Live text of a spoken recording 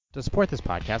To support this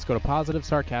podcast, go to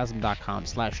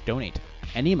positivesarcasm.com/donate.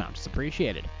 Any amount is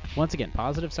appreciated. Once again,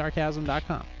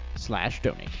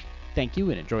 positivesarcasm.com/donate. Thank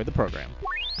you and enjoy the program.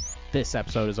 This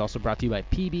episode is also brought to you by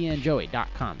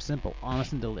pbandjoey.com. Simple,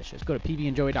 honest, and delicious. Go to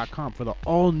pbandjoey.com for the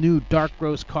all-new dark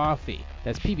roast coffee.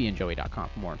 That's pbandjoey.com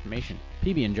for more information.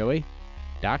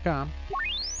 pbandjoey.com.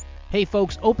 Hey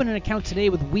folks, open an account today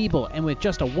with Webull, and with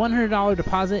just a $100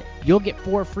 deposit, you'll get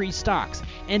 4 free stocks.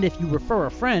 And if you refer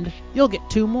a friend, you'll get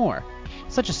 2 more.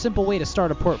 Such a simple way to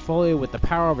start a portfolio with the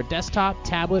power of a desktop,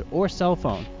 tablet, or cell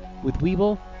phone. With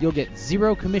Webull, you'll get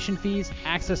 0 commission fees,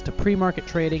 access to pre-market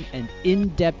trading, and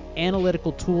in-depth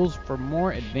analytical tools for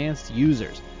more advanced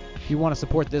users. If you want to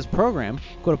support this program,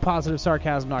 go to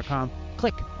positivesarcasm.com,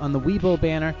 click on the Webull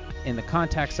banner in the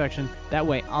contact section. That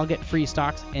way I'll get free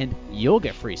stocks and you'll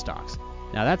get free stocks.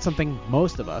 Now that's something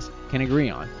most of us can agree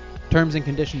on. Terms and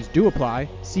conditions do apply.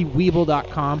 See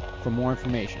Webull.com for more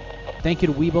information. Thank you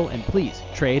to Webull, and please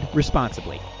trade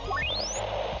responsibly.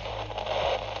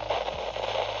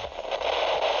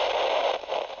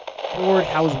 Bored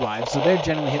housewives, so they're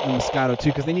generally hitting the Moscato too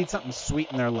because they need something sweet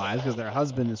in their lives because their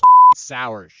husband is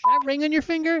sour. That ring on your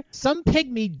finger? Some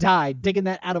pygmy died digging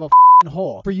that out of a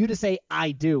hole for you to say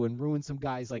I do and ruin some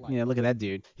guys like, look at that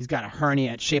dude. He's got a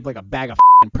hernia shaped like a bag of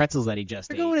pretzels that he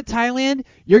just ate. You're going to Thailand?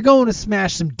 You're going to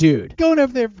smash some dude. Going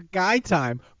over there for guy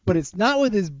time, but it's not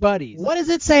with his buddies. What does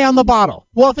it say on the bottle?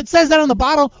 Well, if it says that on the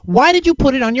bottle, why did you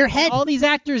put it on your head? All these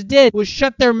actors did was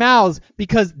shut their mouths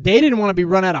because they didn't want to be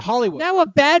run out of Hollywood. Now a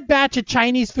bad batch of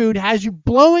Chinese food has you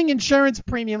blowing insurance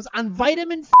premiums on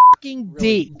vitamin D.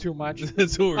 Really, too much.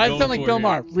 That's what we're I going sound like for Bill here.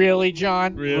 Maher. Really,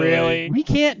 John? Really? We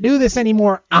can't do this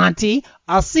anymore, Auntie.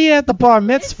 I'll see you at the bar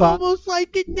mitzvah. It's almost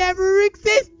like it never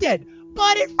existed,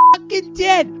 but it fucking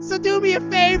did. So do me a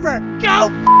favor. Go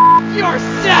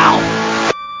yourself.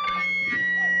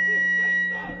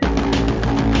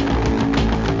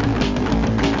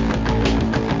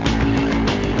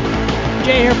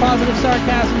 Jay here,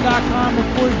 PositiveSarcasm.com,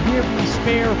 recorded here from the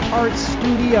Spare Parts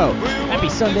Studio. Happy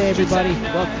Sunday, everybody.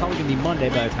 Well, it's probably going to be Monday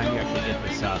by the time you actually get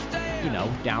this,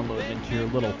 downloaded into your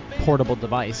little portable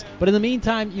device. But in the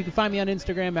meantime, you can find me on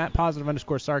Instagram at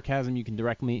 @positive_sarcasm. You can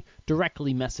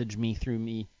directly message me through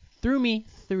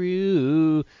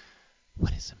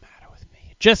what is the matter with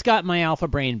me? Just got my alpha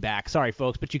brain back. Sorry,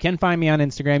 folks, but you can find me on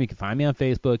Instagram. You can find me on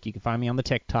Facebook. You can find me on the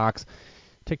TikToks.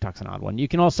 TikTok's an odd one. You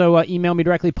can also email me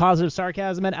directly,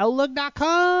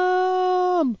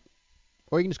 positivesarcasm@outlook.com.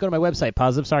 Or you can just go to my website,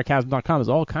 positivesarcasm.com. There's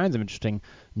all kinds of interesting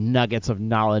nuggets of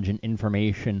knowledge and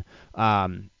information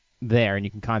there. And you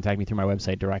can contact me through my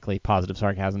website directly,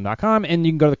 positivesarcasm.com. And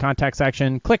you can go to the contact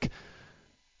section, click,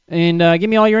 and give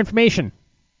me all your information.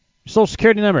 Your social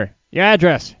security number, your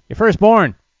address, your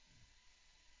firstborn.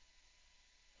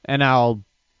 And that's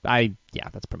pretty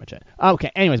much it.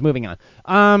 Okay, anyways, moving on.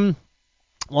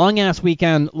 Long ass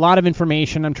weekend, a lot of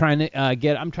information. I'm trying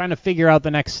to figure out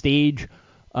the next stage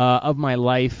of my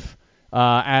life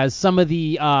as some of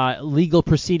the legal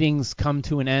proceedings come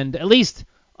to an end, at least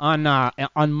on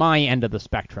my end of the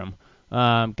spectrum.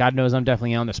 God knows I'm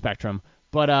definitely on the spectrum,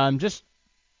 but I'm just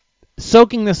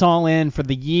soaking this all in for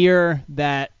the year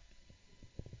that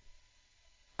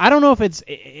I don't know if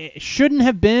it shouldn't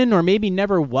have been or maybe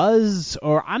never was,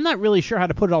 or I'm not really sure how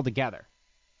to put it all together.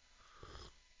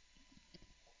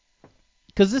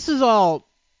 Because this is all,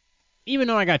 even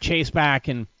though I got Chase back,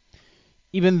 and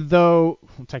even though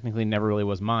technically never really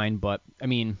was mine, but, I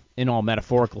mean, in all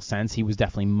metaphorical sense, he was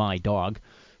definitely my dog.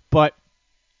 But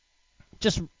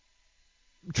just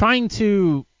trying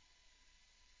to,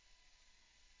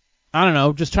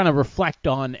 just trying to reflect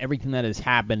on everything that has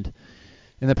happened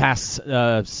in the past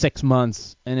 6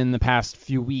 months, and in the past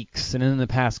few weeks, and in the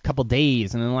past couple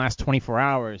days, and in the last 24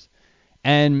 hours.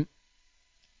 And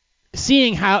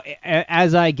seeing how,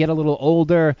 as I get a little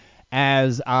older,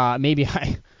 as maybe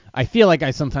I feel like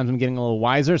sometimes I'm getting a little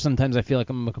wiser, sometimes I feel like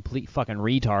I'm a complete fucking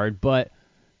retard, but,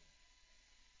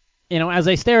 as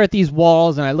I stare at these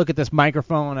walls and I look at this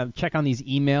microphone, I check on these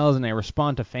emails, and I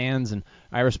respond to fans, and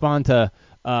I respond to,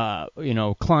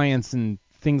 clients and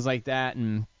things like that,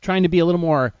 and trying to be a little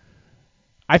more,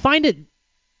 I find it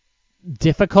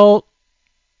difficult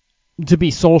to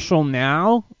be social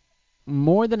now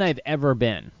more than I've ever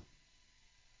been.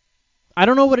 I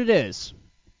don't know what it is.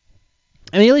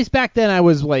 I mean, at least back then I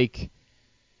was like,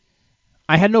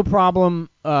 I had no problem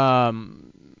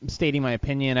stating my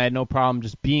opinion. I had no problem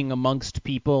just being amongst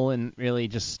people and really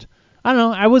just, I don't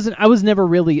know. I was never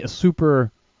really a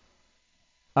super,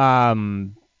 I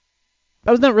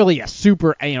was not really a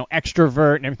super,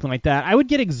 extrovert and everything like that. I would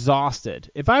get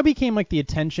exhausted. If I became like the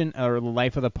attention or the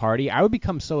life of the party, I would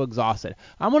become so exhausted.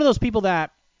 I'm one of those people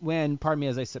that pardon me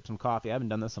as I sip some coffee. I haven't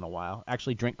done this in a while.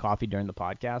 Actually drink coffee during the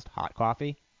podcast, hot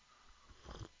coffee.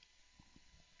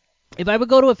 If I would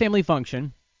go to a family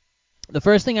function, the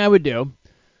first thing I would do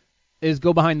is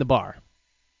go behind the bar.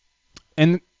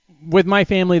 And with my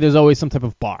family, there's always some type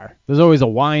of bar. There's always a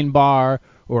wine bar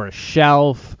or a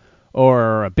shelf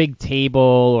or a big table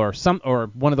or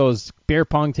one of those beer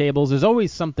pong tables. There's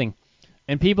always something,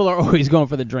 and people are always going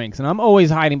for the drinks. And I'm always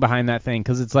hiding behind that thing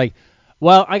because it's like,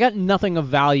 well, I got nothing of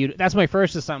value. That's my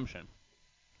first assumption.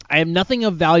 I have nothing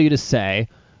of value to say,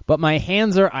 but my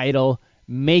hands are idle.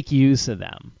 Make use of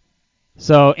them.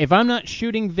 So if I'm not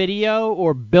shooting video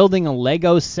or building a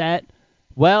Lego set,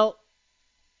 well,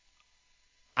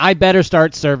 I better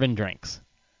start serving drinks.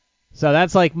 So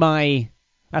that's like my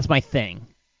thing.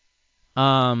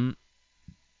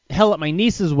 Hell, at my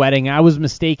niece's wedding, I was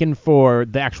mistaken for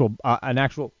an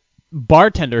actual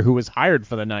bartender who was hired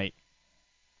for the night.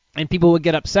 And people would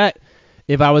get upset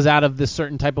if I was out of this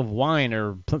certain type of wine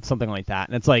or something like that.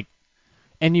 And it's like,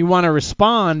 and you want to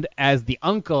respond as the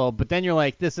uncle, but then you're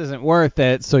like, this isn't worth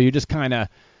it. So you just kind of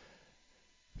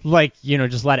like,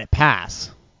 just let it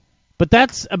pass. But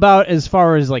that's about as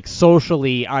far as like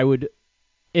socially I would,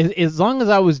 as long as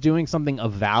I was doing something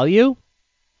of value,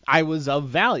 I was of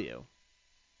value.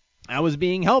 I was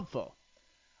being helpful.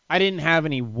 I didn't have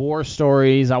any war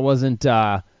stories. I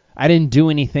didn't do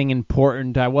anything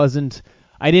important.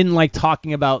 I didn't like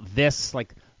talking about this,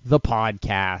 like the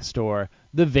podcast or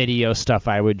the video stuff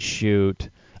I would shoot.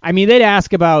 I mean, they'd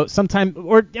ask about sometime,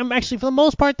 or actually for the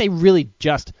most part,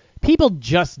 people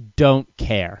just don't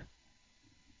care.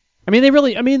 I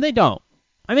mean, they don't.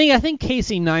 I think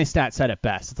Casey Neistat said it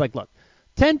best. It's like, look,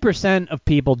 10% of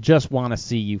people just want to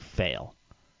see you fail.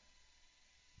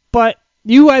 But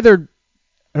you either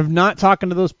have not spoken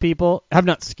to those people in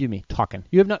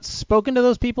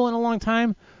a long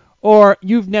time, or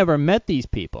you've never met these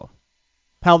people.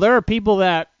 Hell, there are people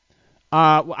that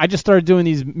I just started doing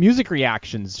these music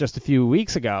reactions just a few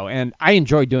weeks ago, and I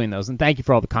enjoy doing those. And thank you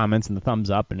for all the comments and the thumbs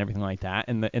up and everything like that,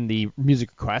 and the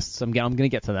music requests. I'm going to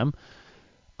get to them.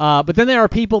 But then there are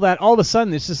people that all of a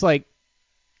sudden it's just like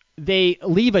they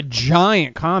leave a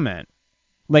giant comment.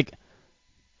 Like,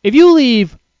 if you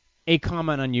leave a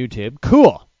comment on YouTube,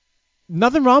 cool.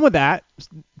 Nothing wrong with that.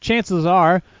 Chances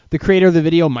are the creator of the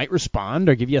video might respond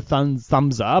or give you a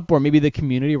thumbs up, or maybe the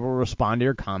community will respond to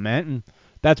your comment, and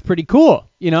that's pretty cool.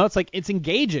 It's like, it's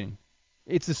engaging.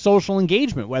 It's a social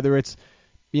engagement, whether it's,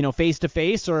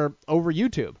 face-to-face or over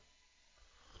YouTube.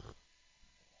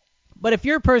 But if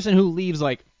you're a person who leaves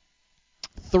like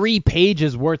 3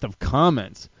 pages worth of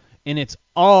comments, and it's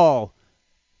all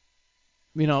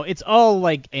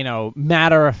like,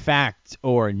 matter of fact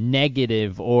or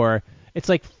negative, or it's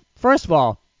like, first of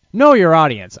all, know your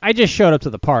audience. I just showed up to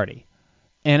the party,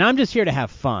 and I'm just here to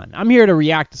have fun. I'm here to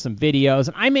react to some videos,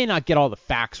 and I may not get all the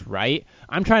facts right.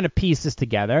 I'm trying to piece this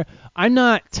together. I'm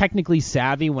not technically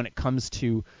savvy when it comes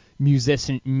to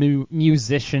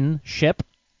musicianship,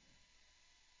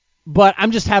 but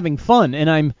I'm just having fun, and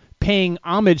I'm paying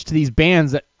homage to these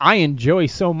bands that I enjoy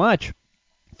so much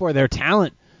for their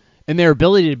talent and their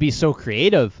ability to be so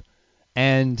creative.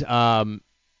 And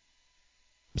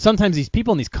sometimes these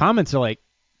people in these comments are like,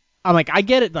 I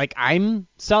get it. Like, I'm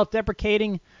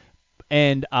self-deprecating,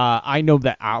 and I know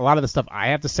that a lot of the stuff I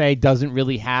have to say doesn't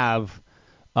really have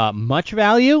much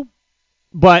value,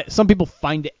 but some people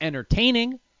find it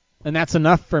entertaining, and that's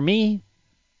enough for me.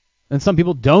 And some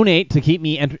people donate to keep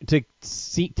me to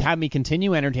have me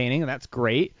continue entertaining, and that's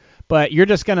great. But you're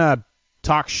just gonna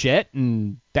talk shit,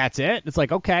 and that's it. It's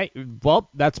like, okay, well,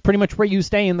 that's pretty much where you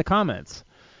stay in the comments.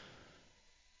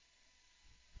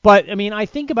 But I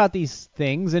think about these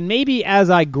things, and maybe as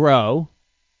I grow,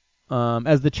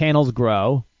 as the channels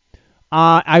grow,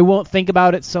 I won't think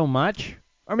about it so much.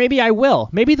 Or maybe I will.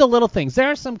 Maybe the little things.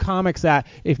 There are some comics that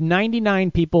if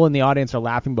 99 people in the audience are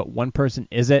laughing but one person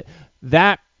isn't,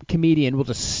 that comedian will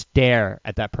just stare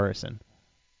at that person.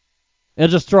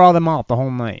 It'll just throw them off the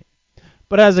whole night.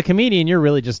 But as a comedian, you're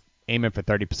really just aiming for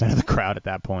 30% of the crowd at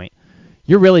that point.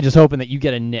 You're really just hoping that you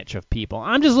get a niche of people.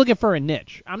 I'm just looking for a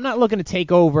niche. I'm not looking to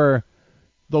take over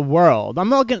the world. I'm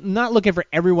not looking for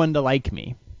everyone to like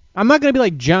me. I'm not going to be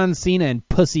like John Cena and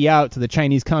pussy out to the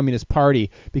Chinese Communist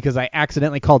Party because I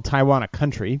accidentally called Taiwan a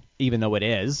country, even though it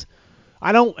is.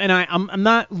 I'm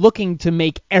not looking to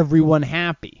make everyone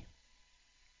happy.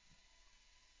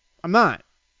 I'm not.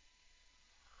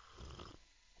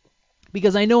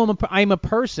 Because I know I'm a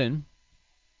person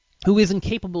who isn't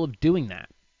capable of doing that.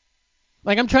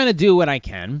 Like, I'm trying to do what I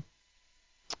can,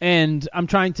 and I'm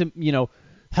trying to,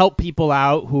 help people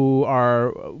out who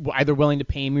are either willing to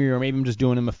pay me or maybe I'm just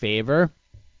doing them a favor.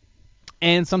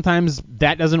 And sometimes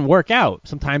that doesn't work out.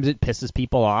 Sometimes it pisses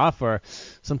people off, or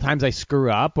sometimes I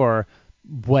screw up, or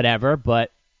whatever.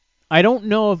 But I don't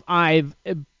know if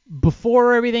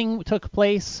before everything took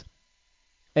place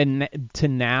and to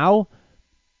now,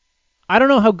 I don't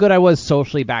know how good I was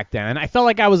socially back then. I felt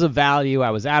like I was of value. I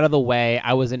was out of the way.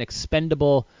 I was an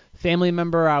expendable family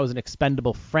member. I was an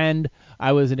expendable friend.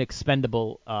 I was an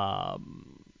expendable,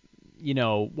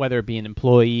 whether it be an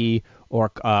employee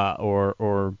or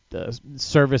the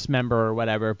service member or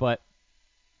whatever. But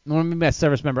maybe a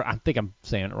service member, I think I'm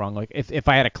saying it wrong. Like if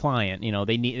I had a client,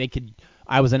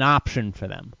 I was an option for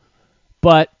them.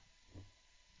 But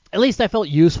at least I felt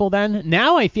useful then.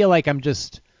 Now I feel like I'm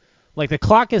just like the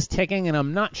clock is ticking, and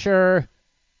I'm not sure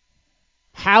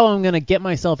how I'm going to get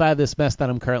myself out of this mess that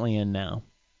I'm currently in now.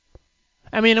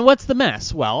 I mean, what's the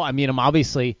mess? Well, I mean, I'm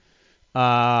obviously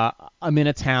I'm in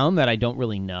a town that I don't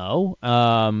really know,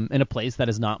 in a place that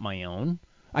is not my own.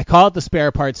 I call it the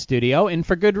Spare Parts Studio, and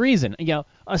for good reason.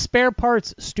 A spare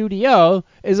parts studio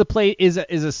is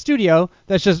a studio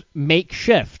that's just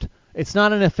makeshift. It's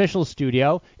not an official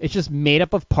studio. It's just made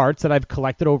up of parts that I've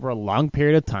collected over a long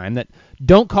period of time that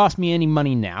don't cost me any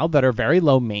money now, that are very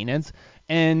low maintenance,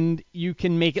 and you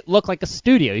can make it look like a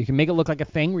studio. You can make it look like a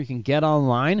thing where you can get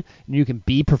online and you can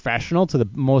be professional to the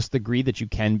most degree that you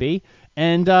can be,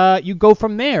 and you go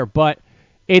from there. But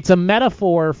it's a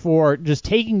metaphor for just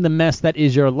taking the mess that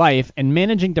is your life and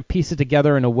managing to piece it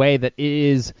together in a way that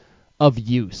is of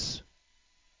use,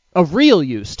 of real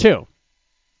use too.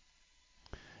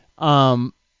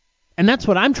 And that's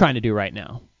what I'm trying to do right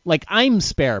now. Like, I'm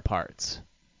spare parts.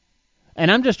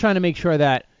 And I'm just trying to make sure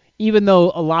that even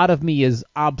though a lot of me is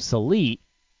obsolete,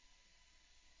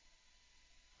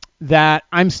 that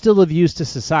I'm still of use to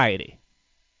society.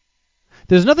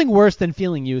 There's nothing worse than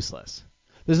feeling useless.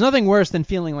 There's nothing worse than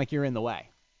feeling like you're in the way.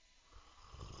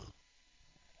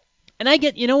 And I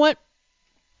get, you know what?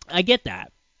 I get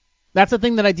that. That's a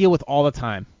thing that I deal with all the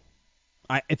time.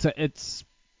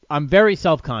 I'm very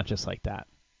self-conscious like that.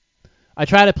 I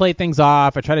try to play things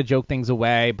off. I try to joke things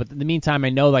away. But in the meantime, I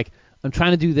know, like, I'm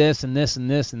trying to do this and this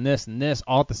and this and this and this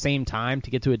all at the same time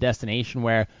to get to a destination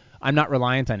where I'm not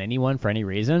reliant on anyone for any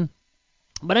reason.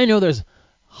 But I know there's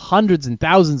hundreds and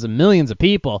thousands and millions of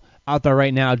people out there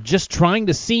right now just trying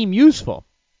to seem useful.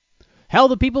 Hell,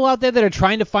 the people out there that are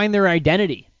trying to find their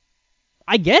identity.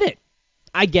 I get it.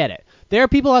 There are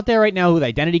people out there right now with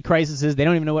identity crises. They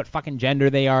don't even know what fucking gender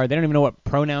they are. They don't even know what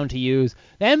pronoun to use.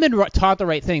 They haven't been taught the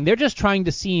right thing. They're just trying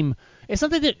to seem. It's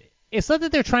not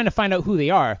that they're trying to find out who they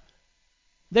are.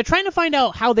 They're trying to find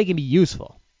out how they can be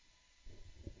useful.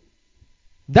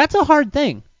 That's a hard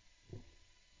thing.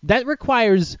 That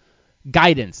requires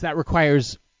guidance. That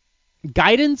requires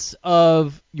guidance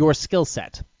of your skill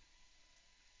set.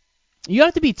 You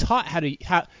have to be taught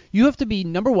you have to be,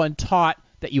 number one, taught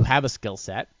that you have a skill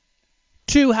set.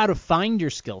 2, how to find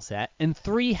your skill set, and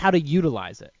 3, how to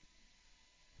utilize it.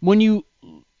 When you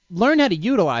learn how to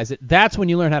utilize it, that's when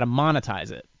you learn how to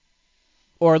monetize it,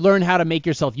 or learn how to make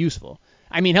yourself useful.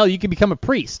 I mean, hell, you can become a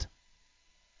priest.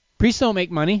 Priests don't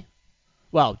make money.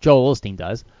 Well, Joel Osteen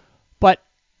does, but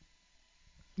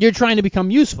you're trying to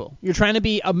become useful. You're trying to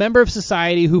be a member of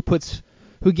society who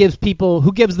gives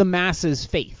the masses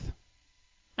faith.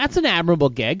 That's an admirable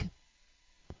gig.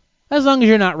 As long as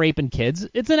you're not raping kids,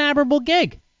 it's an admirable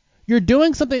gig. You're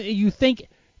doing something that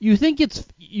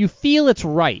you feel it's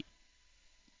right.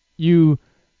 You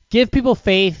give people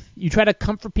faith. You try to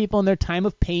comfort people in their time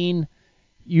of pain.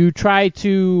 You try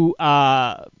to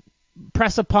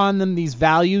press upon them these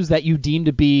values that you deem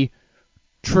to be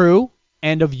true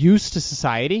and of use to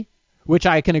society, which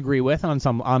I can agree with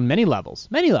on many levels.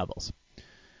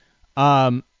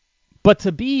 But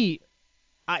to be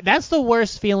that's the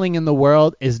worst feeling in the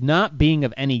world, is not being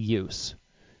of any use.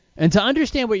 And to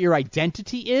understand what your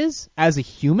identity is as a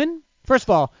human, first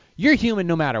of all, you're human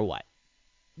no matter what.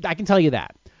 I can tell you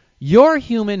that. You're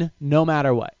human no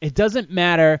matter what. It doesn't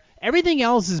matter. Everything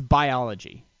else is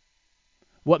biology.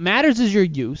 What matters is your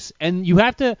use, and you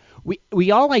have to,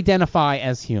 we all identify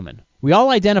as human. We all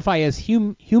identify as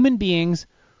human beings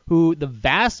who the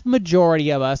vast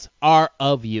majority of us are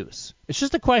of use. It's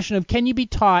just a question of, can you be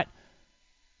taught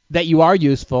that you are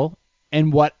useful,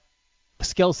 and what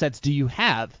skill sets do you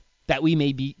have that we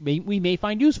may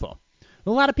find useful? A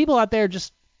lot of people out there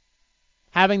just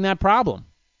having that problem.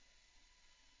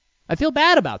 I feel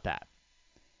bad about that.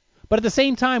 But at the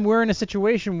same time, we're in a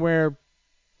situation where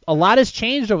a lot has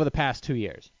changed over the past 2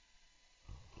 years.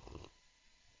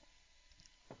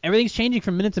 Everything's changing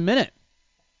from minute to minute.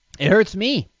 It hurts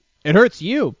me. It hurts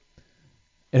you.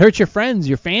 It hurts your friends,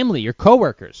 your family, your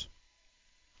coworkers.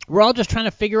 We're all just trying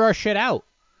to figure our shit out.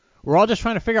 We're all just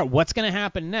trying to figure out what's going to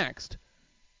happen next.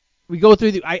 We go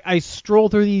through I stroll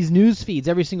through these news feeds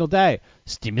every single day.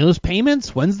 Stimulus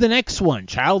payments? When's the next one?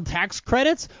 Child tax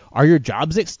credits? Are your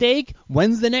jobs at stake?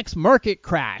 When's the next market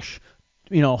crash?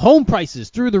 Home prices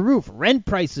through the roof, rent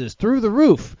prices through the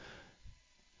roof.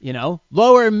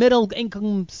 Lower middle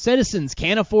income citizens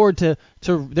can't afford to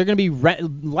they're going to be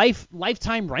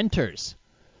lifetime renters.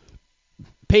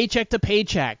 Paycheck to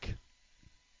paycheck.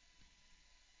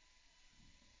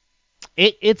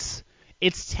 It's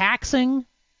taxing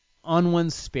on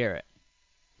one's spirit.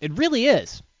 It really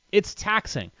is. It's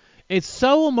taxing. It's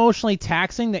so emotionally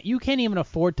taxing that you can't even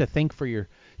afford to think you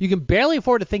can barely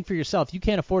afford to think for yourself. You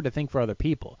can't afford to think for other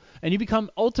people. And you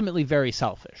become ultimately very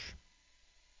selfish.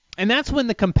 And that's when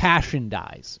the compassion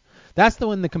dies.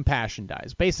 When the compassion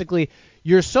dies. Basically,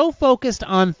 you're so focused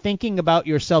on thinking about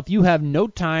yourself, you have no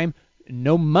time,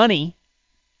 no money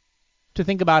to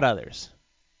think about others.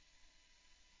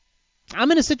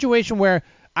 I'm in a situation where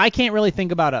I can't really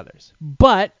think about others,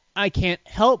 but I can't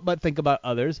help but think about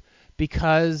others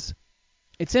because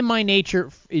it's in my nature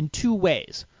in two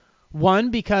ways.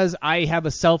 One, because I have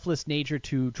a selfless nature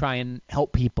to try and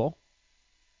help people,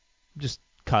 just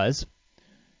 'cause.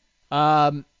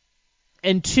 And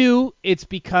two, it's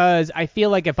because I feel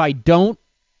like if I don't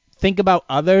think about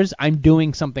others, I'm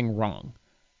doing something wrong.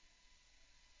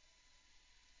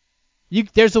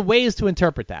 There's a ways to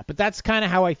interpret that, but that's kind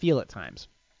of how I feel at times.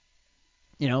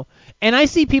 And I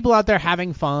see people out there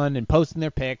having fun and posting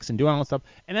their pics and doing all that stuff,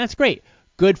 and that's great.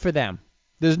 Good for them.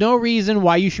 There's no reason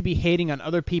why you should be hating on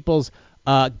other people's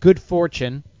good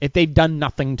fortune if they've done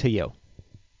nothing to you.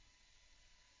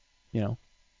 You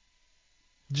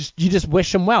just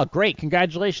wish them well. Great,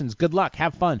 congratulations, good luck,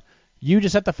 have fun. You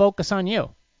just have to focus on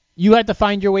you. You have to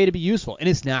find your way to be useful, and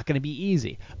it's not going to be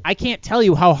easy. I can't tell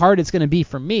you how hard it's going to be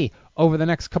for me over the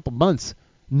next couple months,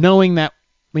 knowing that,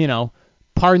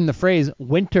 pardon the phrase,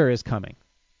 winter is coming.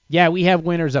 Yeah, we have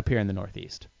winters up here in the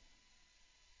Northeast.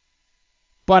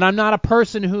 But I'm not a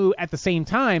person who, at the same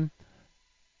time,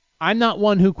 I'm not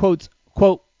one who,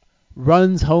 quote,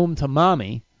 runs home to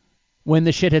mommy when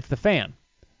the shit hits the fan.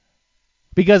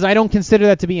 Because I don't consider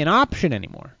that to be an option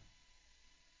anymore.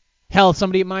 Hell,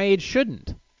 somebody at my age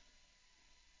shouldn't.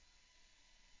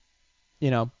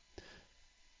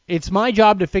 It's my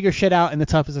job to figure shit out in the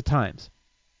toughest of times.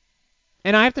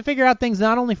 And I have to figure out things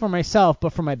not only for myself,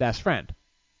 but for my best friend.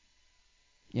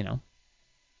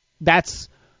 That's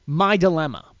my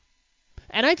dilemma.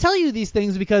 And I tell you these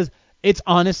things because it's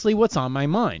honestly what's on my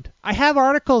mind. I have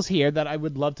articles here that I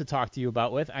would love to talk to you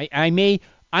about with. I may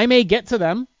get to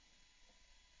them.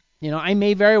 I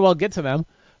may very well get to them.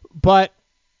 But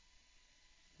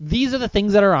these are the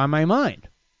things that are on my mind.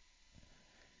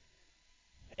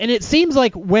 And it seems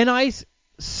like when I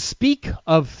speak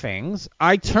of things,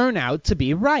 I turn out to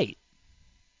be right.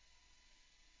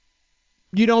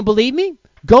 You don't believe me?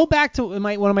 Go back to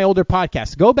one of my older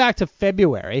podcasts. Go back to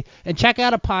February and check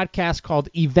out a podcast called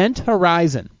Event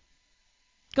Horizon.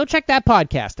 Go check that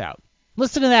podcast out.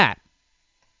 Listen to that.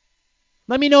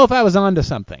 Let me know if I was onto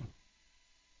something.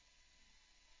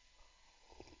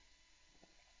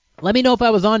 Let me know if I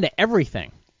was onto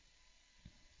everything.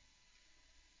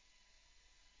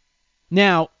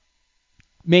 Now,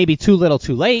 maybe too little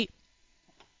too late.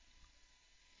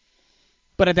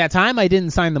 But at that time, I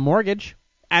didn't sign the mortgage.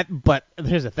 But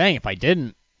here's the thing. If I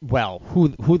didn't, well,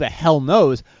 who the hell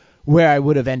knows where I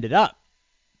would have ended up?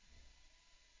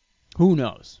 Who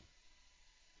knows?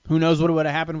 Who knows what would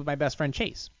have happened with my best friend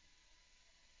Chase?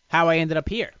 How I ended up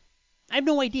here? I have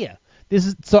no idea.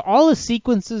 It's a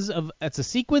sequence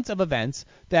of events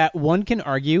that one can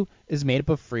argue is made up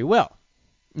of free will.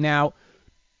 Now,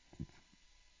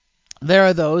 there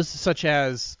are those such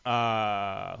as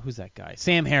who's that guy?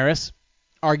 Sam Harris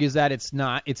argues that it's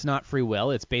not free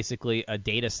will. It's basically a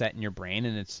data set in your brain,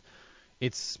 and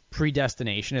it's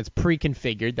predestination. It's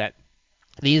pre-configured that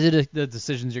these are the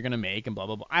decisions you're going to make, and blah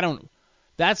blah blah.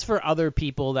 That's for other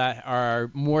people that are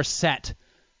more set.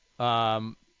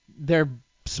 They're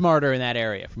smarter in that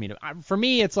area. For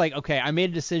me, it's like, okay, I made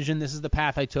a decision. This is the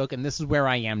path I took, and this is where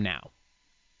I am now.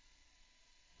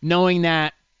 Knowing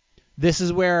that this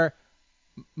is where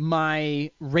my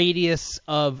radius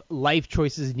of life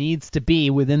choices needs to be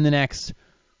within the next,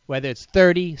 whether it's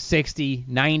 30, 60,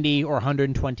 90, or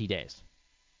 120 days.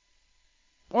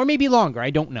 Or maybe longer. I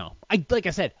don't know. Like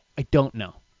I said, I don't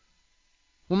know.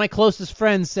 One of my closest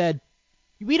friends said,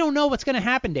 we don't know what's going to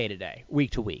happen day to day,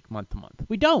 week to week, month to month.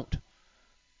 We don't.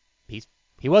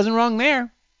 He wasn't wrong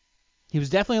there. He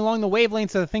was definitely along the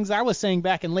wavelengths of the things I was saying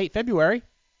back in late February.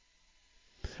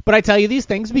 But I tell you these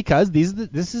things because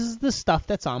this is the stuff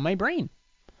that's on my brain.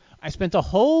 I spent a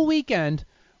whole weekend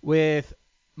with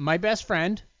my best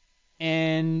friend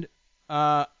and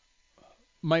my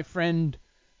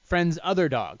friend's other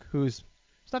dog, who's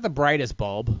not the brightest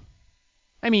bulb.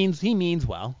 I mean, he means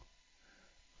well.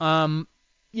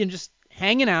 Just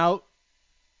hanging out,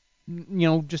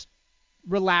 just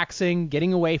relaxing,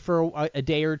 getting away for a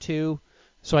day or two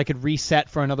so I could reset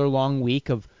for another long week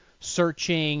of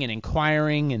searching and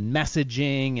inquiring and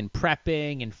messaging and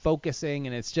prepping and focusing.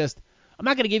 And it's just, I'm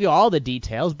not going to give you all the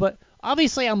details, but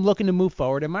obviously I'm looking to move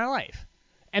forward in my life.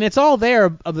 And it's all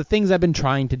there of the things I've been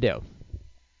trying to do.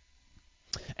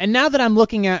 And now that I'm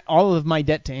looking at all of my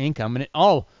debt to income, and it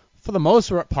all, for the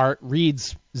most part,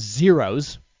 reads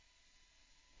zeros,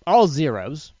 all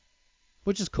zeros,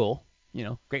 which is cool,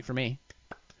 great for me.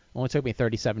 Only took me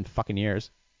 37 fucking years.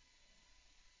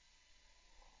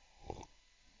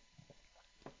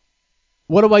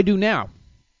 What do I do now?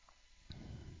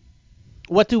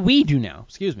 What do we do now?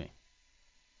 Excuse me.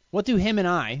 What do him and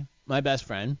I, my best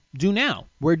friend, do now?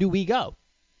 Where do we go?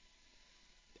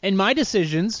 And my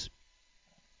decisions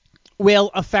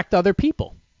will affect other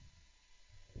people.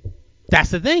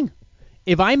 That's the thing.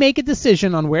 If I make a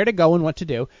decision on where to go and what to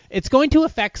do, it's going to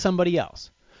affect somebody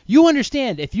else. You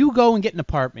understand, if you go and get an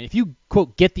apartment, if you,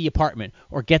 quote, get the apartment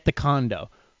or get the condo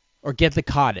or get the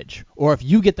cottage, or if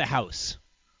you get the house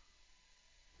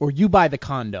or you buy the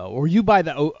condo or you buy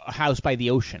the house by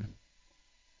the ocean,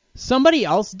 somebody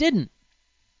else didn't.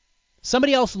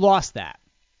 Somebody else lost that.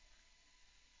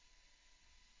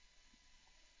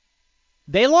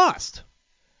 They lost.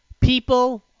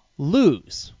 People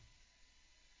lose.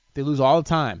 They lose all the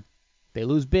time. They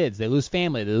lose bids. They lose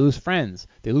family. They lose friends.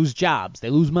 They lose jobs. They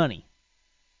lose money.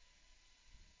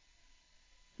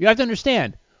 You have to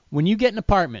understand, when you get an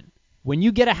apartment, when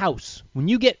you get a house, when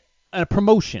you get a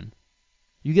promotion,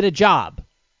 you get a job,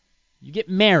 you get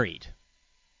married,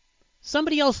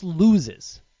 somebody else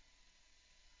loses.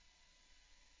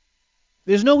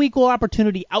 There's no equal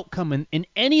opportunity outcome in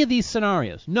any of these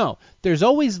scenarios. No, there's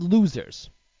always losers.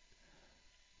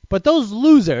 But those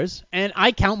losers, and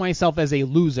I count myself as a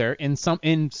loser in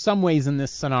some ways in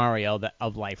this scenario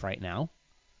of life right now,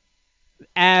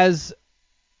 as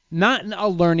not a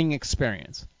learning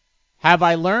experience. Have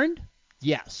I learned?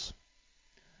 Yes.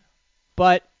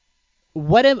 But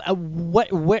where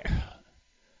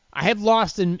I have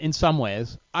lost in some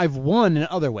ways. I've won in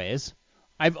other ways.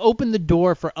 I've opened the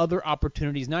door for other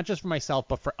opportunities, not just for myself,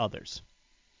 but for others.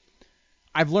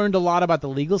 I've learned a lot about the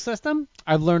legal system.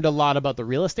 I've learned a lot about the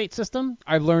real estate system.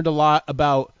 I've learned a lot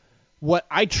about what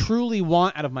I truly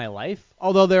want out of my life,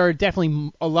 although there are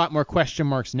definitely a lot more question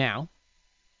marks now.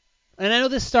 And I know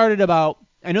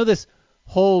this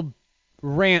whole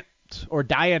rant or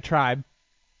diatribe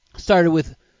started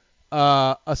with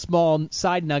a small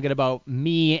side nugget about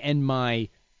me and my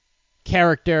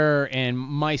character and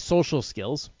my social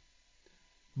skills,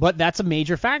 but that's a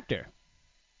major factor.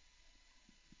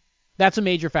 That's a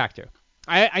major factor.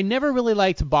 I never really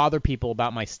like to bother people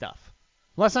about my stuff,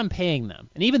 unless I'm paying them.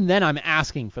 And even then, I'm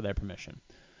asking for their permission.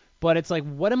 But it's like,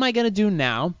 what am I going to do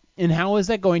now, and how is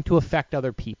that going to affect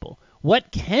other people?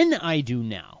 What can I do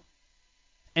now,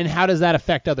 and how does that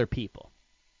affect other people?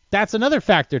 That's another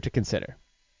factor to consider.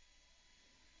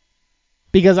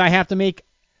 Because I have to make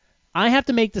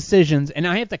decisions, and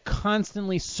I have to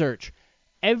constantly search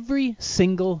every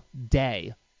single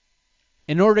day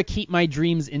in order to keep my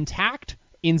dreams intact,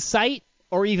 in sight,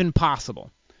 or even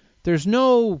possible. There's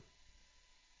no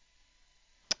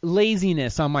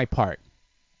laziness on my part.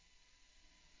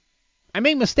 I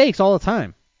make mistakes all the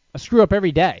time. I screw up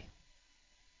every day.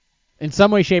 In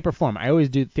some way, shape, or form. I always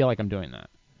do feel like I'm doing that.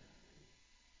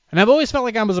 And I've always felt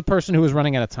like I was a person who was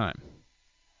running out of time.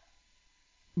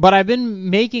 But I've been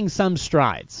making some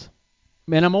strides.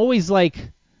 And I'm always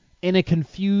like in a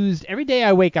confused, every day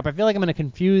I wake up, I feel like I'm in a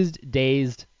confused,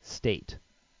 dazed state.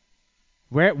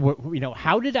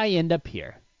 How did I end up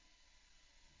here?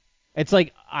 It's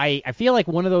like I feel like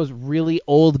one of those really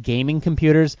old gaming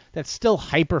computers that's still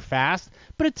hyper fast,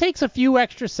 but it takes a few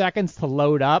extra seconds to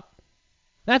load up.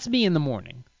 That's me in the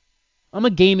morning. I'm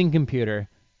a gaming computer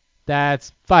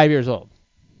that's 5 years old.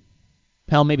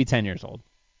 Hell, maybe 10 years old.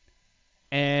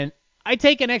 And I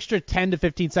take an extra 10 to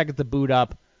 15 seconds to boot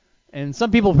up, and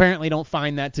some people apparently don't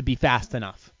find that to be fast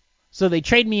enough. So they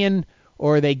trade me in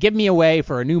or they give me away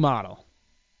for a new model.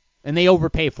 And they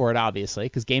overpay for it, obviously,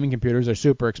 because gaming computers are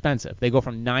super expensive. They go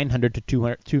from $900 to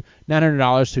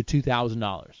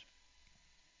 $2,000,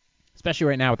 especially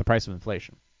right now with the price of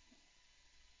inflation.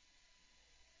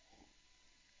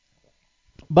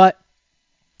 But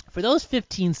for those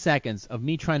 15 seconds of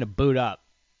me trying to boot up,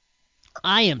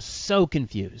 I am so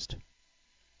confused.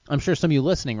 I'm sure some of you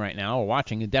listening right now or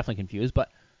watching are definitely confused,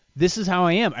 but this is how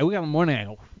I am. I wake up in the morning and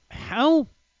I go,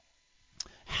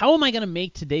 how am I going to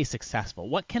make today successful?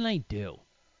 What can I do?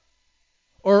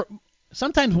 Or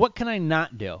sometimes, what can I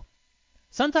not do?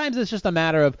 Sometimes it's just a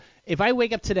matter of, if I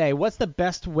wake up today, what's the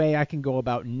best way I can go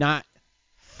about not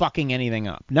fucking anything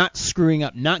up, not screwing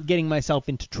up, not getting myself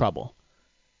into trouble,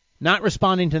 not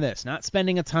responding to this, not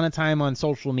spending a ton of time on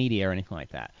social media or anything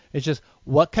like that. It's just,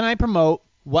 what can I promote?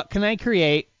 What can I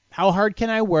create? How hard can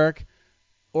I work?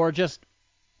 Or just,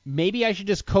 maybe I should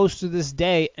just coast through this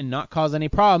day and not cause any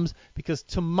problems, because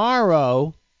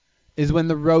tomorrow is when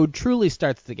the road truly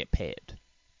starts to get paved.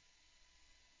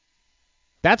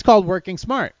 That's called working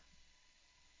smart.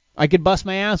 I could bust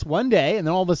my ass one day, and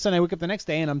then all of a sudden I wake up the next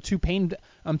day and I'm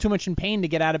too much in pain to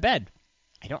get out of bed.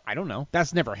 I don't know.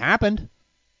 That's never happened.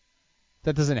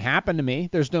 That doesn't happen to me.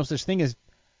 There's no such thing as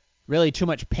really too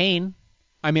much pain.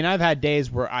 I mean, I've had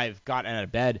days where I've gotten out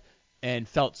of bed and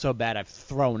felt so bad I've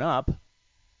thrown up.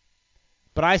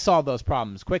 But I solved those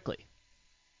problems quickly.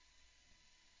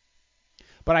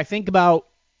 But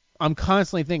I'm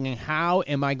constantly thinking, how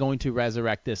am I going to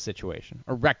resurrect this situation?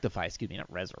 Or rectify,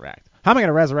 not resurrect. How am I going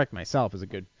to resurrect myself is a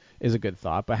good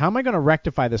thought. But how am I going to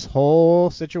rectify this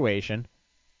whole situation?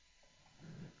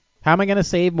 How am I going to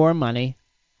save more money?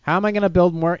 How am I going to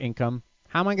build more income?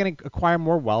 How am I going to acquire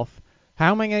more wealth?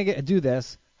 How am I going to do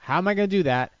this? How am I going to do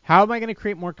that? How am I going to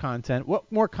create more content?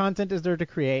 What more content is there to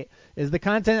create? Is the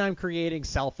content I'm creating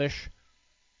selfish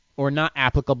or not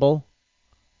applicable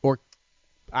or,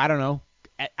 I don't know,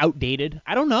 outdated?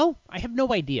 I don't know. I have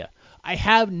no idea. I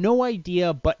have no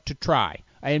idea but to try.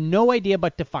 I have no idea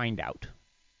but to find out.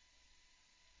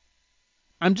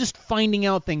 I'm just finding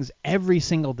out things every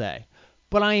single day.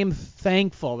 But I am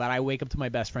thankful that I wake up to my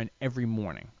best friend every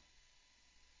morning.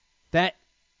 That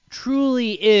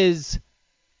truly is,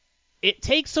 it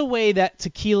takes away that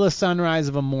tequila sunrise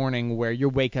of a morning where you're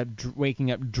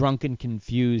waking up drunk and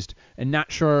confused and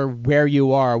not sure where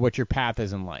you are, what your path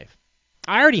is in life.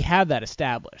 I already have that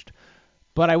established.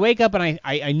 But I wake up and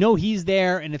I know he's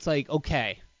there, and it's like,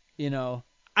 okay,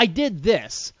 I did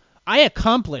this. I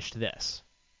accomplished this.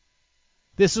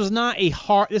 This was not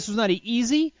an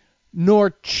easy nor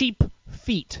cheap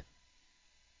feat.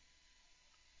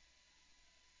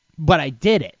 But I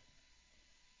did it.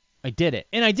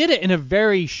 And I did it in a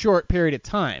very short period of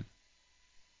time.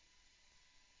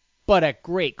 But at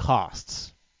great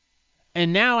costs.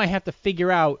 And now I have to figure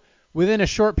out, within a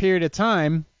short period of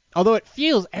time, although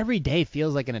every day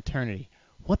feels like an eternity,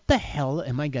 what the hell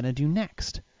am I going to do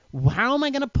next? How am I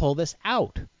going to pull this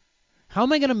out? How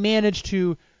am I going to manage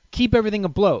to keep everything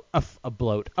afloat?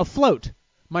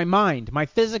 My mind, my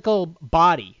physical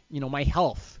body, my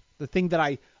health, the thing that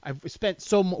I've spent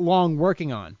so long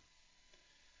working on.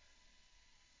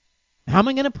 How am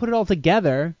I going to put it all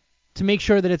together to make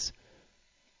sure that it's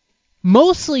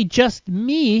mostly just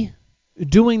me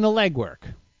doing the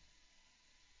legwork?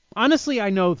 Honestly, I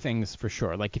know things for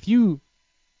sure. Like if you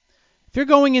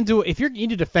need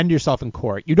to defend yourself in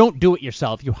court, you don't do it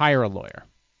yourself. You hire a lawyer.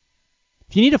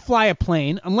 If you need to fly a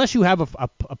plane, unless you have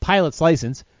a pilot's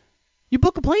license, you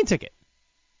book a plane ticket.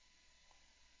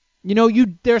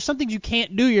 There are some things you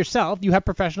can't do yourself. You have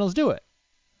professionals do it.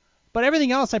 But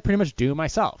everything else I pretty much do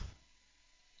myself.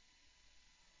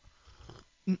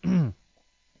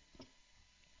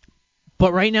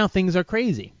 But right now things are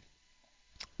crazy.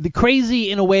 They're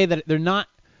crazy in a way that they're not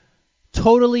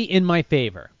totally in my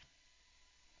favor.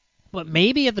 But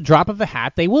maybe at the drop of a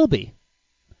hat they will be.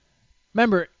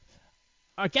 Remember,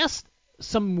 I guess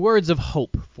some words of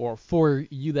hope for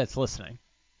you that's listening.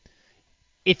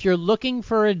 If you're looking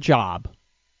for a job,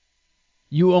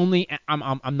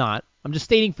 I'm not. I'm just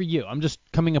stating for you. I'm just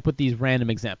coming up with these random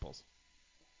examples.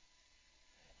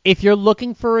 If you're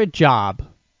looking for a job,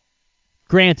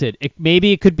 granted,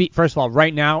 maybe it could be, first of all,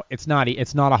 right now, it's not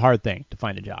a hard thing to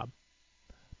find a job.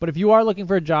 But if you are looking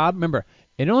for a job, remember,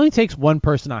 it only takes one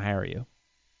person to hire you.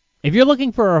 If you're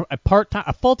looking for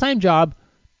a full-time job,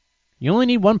 you only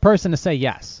need one person to say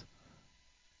yes.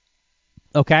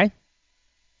 Okay?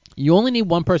 You only need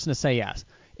one person to say yes.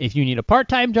 If you need a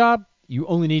part-time job, you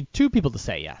only need two people to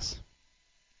say yes.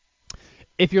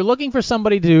 If you're looking for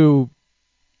somebody to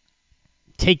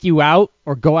take you out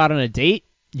or go out on a date,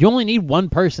 you only need one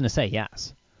person to say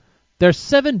yes. There's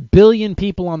 7 billion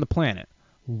people on the planet.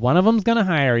 One of them's going to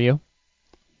hire you.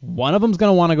 One of them's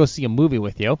going to want to go see a movie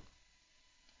with you.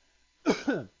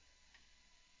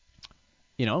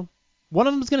 One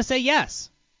of them's going to say yes.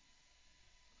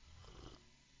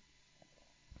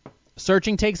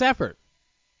 Searching takes effort.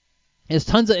 There's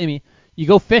tons of, you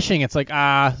go fishing, it's like,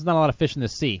 there's not a lot of fish in the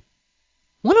sea.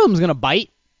 One of them's going to bite.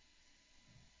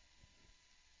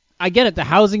 I get it. The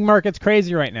housing market's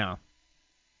crazy right now.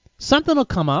 Something will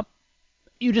come up.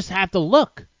 You just have to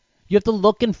look. You have to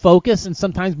look and focus and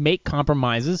sometimes make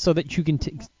compromises so that you can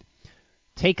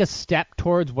take a step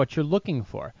towards what you're looking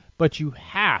for. But you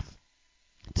have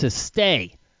to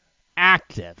stay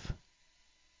active.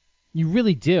 You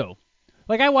really do.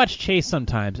 Like, I watch Chase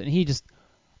sometimes, and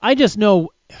I just know,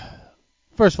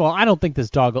 first of all, I don't think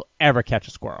this dog will ever catch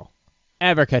a squirrel,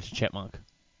 ever catch a chipmunk.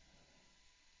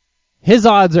 His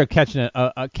odds of catching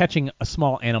a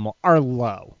small animal are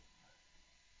low.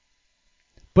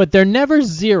 But they're never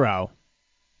zero.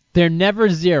 They're never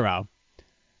zero.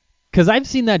 Because I've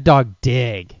seen that dog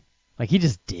dig. Like, he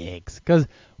just digs. Because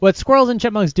what squirrels and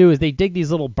chipmunks do is they dig these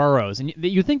little burrows. And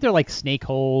you think they're like snake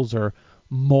holes or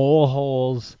mole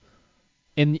holes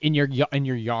in your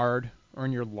yard or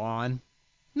in your lawn.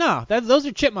 No, those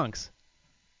are chipmunks.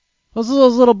 Those are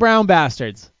those little brown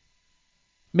bastards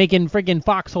making freaking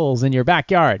foxholes in your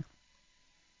backyard.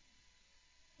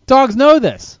 Dogs know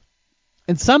this.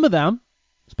 And some of them,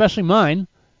 especially mine,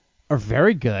 are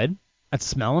very good at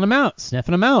smelling them out,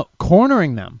 sniffing them out,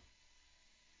 cornering them.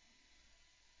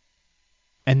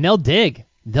 And they'll dig,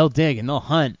 and they'll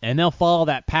hunt, and they'll follow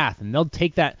that path, and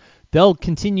they'll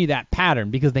continue that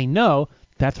pattern because they know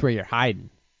that's where you're hiding.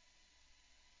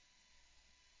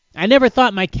 I never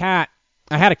thought my cat,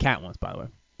 I had a cat once, by the way.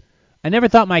 I never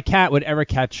thought my cat would ever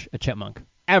catch a chipmunk,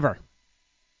 ever.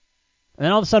 And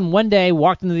then all of a sudden, one day,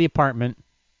 walked into the apartment,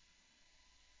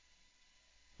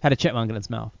 had a chipmunk in its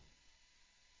mouth.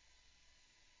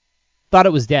 Thought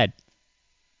it was dead.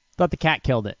 Thought the cat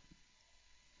killed it.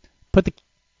 Put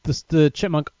the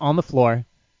chipmunk on the floor.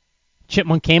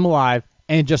 Chipmunk came alive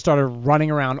and just started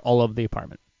running around all over the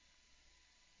apartment.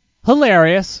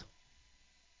 Hilarious.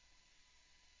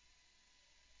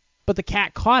 But the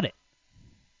cat caught it.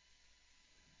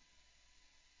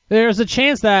 There's a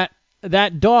chance that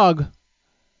that dog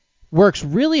works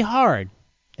really hard,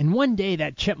 and one day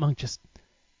that chipmunk just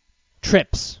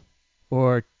trips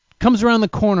or comes around the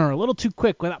corner a little too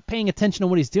quick without paying attention to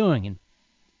what he's doing, and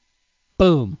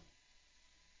boom.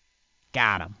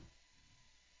 Got him.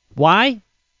 Why?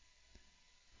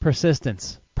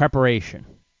 Persistence, preparation.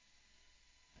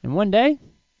 And one day,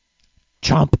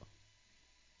 chomp.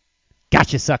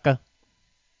 Gotcha, sucker.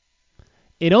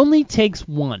 It only takes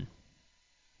one.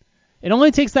 It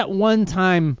only takes that one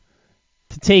time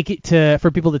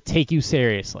for people to take you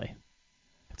seriously.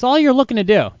 That's all you're looking to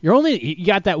do. You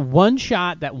got that one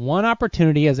shot, that one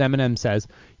opportunity, as Eminem says.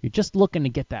 You're just looking to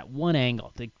get that one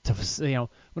angle to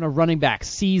when a running back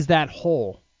sees that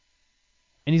hole,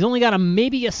 and he's only got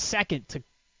maybe a second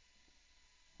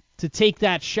to take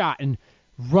that shot and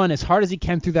run as hard as he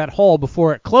can through that hole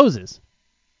before it closes.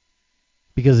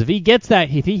 Because if he hits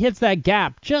that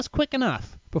gap just quick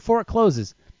enough before it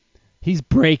closes, he's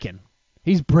breaking.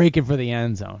 He's breaking for the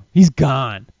end zone. He's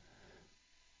gone.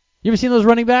 You ever seen those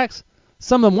running backs?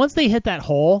 Some of them, once they hit that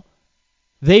hole,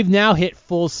 they've now hit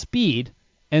full speed,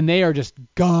 and they are just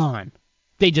gone.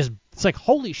 It's like,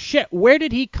 holy shit, where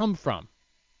did he come from?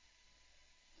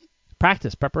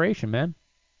 Practice, preparation, man.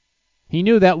 He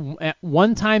knew that at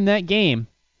one time that game,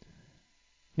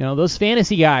 those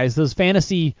fantasy guys, those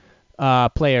fantasy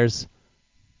players,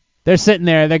 they're sitting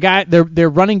there. They're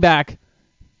running back.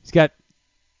 He's got,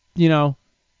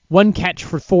 one catch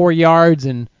for 4 yards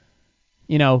and,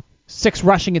 6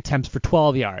 rushing attempts for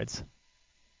 12 yards.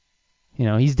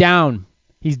 He's down.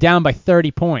 He's down by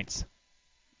 30 points.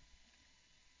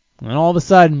 And all of a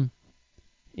sudden,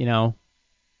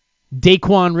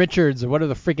 Daquan Richards, or whatever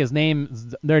the frick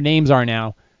their names are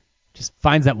now, just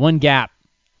finds that one gap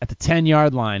at the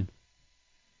 10-yard line.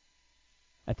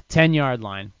 At the 10-yard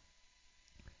line.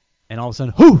 And all of a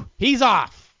sudden, he's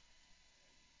off.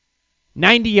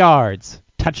 90 yards.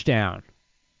 Touchdown.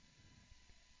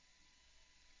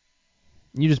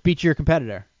 You just beat your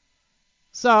competitor.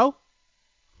 So,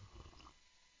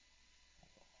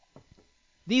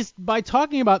 by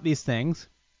talking about these things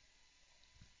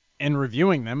and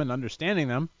reviewing them and understanding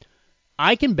them,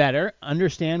 I can better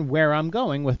understand where I'm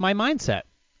going with my mindset,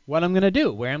 what I'm going to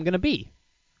do, where I'm going to be,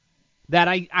 that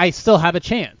I still have a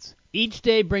chance. Each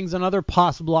day brings another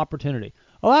possible opportunity.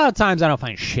 A lot of times I don't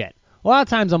find shit. A lot of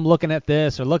times I'm looking at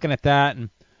this or looking at that, and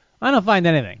I don't find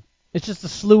anything. It's just a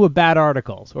slew of bad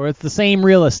articles, or it's the same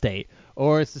real estate,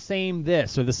 or it's the same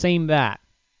this, or the same that.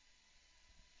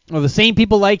 Or the same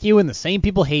people like you and the same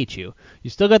people hate you. You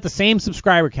still got the same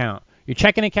subscriber count. Your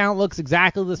checking account looks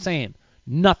exactly the same.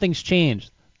 Nothing's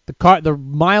changed. The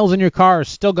miles in your car are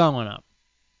still going up.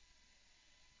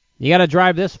 You got to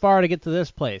drive this far to get to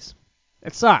this place.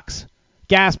 It sucks.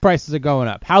 Gas prices are going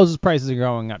up. Houses prices are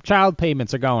going up. Child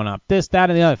payments are going up. This, that,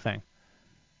 and the other thing.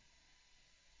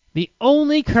 The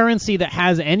only currency that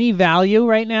has any value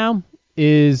right now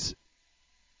is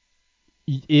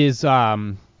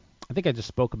I think I just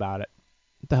spoke about it.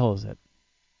 What the hell is it?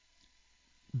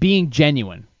 Being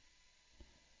genuine.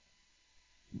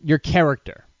 Your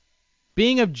character.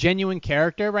 Being of genuine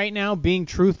character right now, being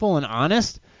truthful and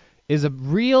honest, is a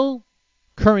real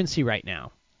currency right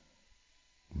now.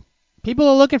 People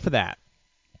are looking for that.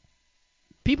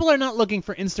 People are not looking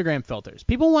for Instagram filters.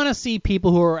 People want to see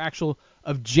people who are actual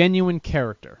of genuine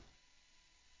character.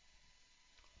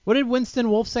 What did Winston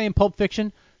Wolfe say in Pulp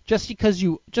Fiction? Just because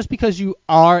you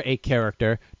are a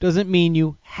character doesn't mean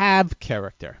you have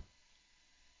character.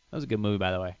 That was a good movie,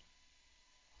 by the way.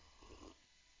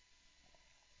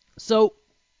 So,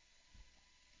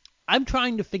 I'm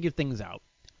trying to figure things out.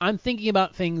 I'm thinking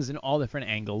about things in all different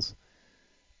angles.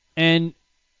 And,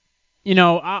 you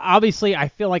know, obviously I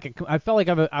felt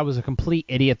like I was a complete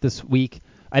idiot this week.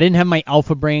 I didn't have my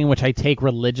alpha brain, which I take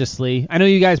religiously. I know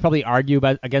you guys probably argue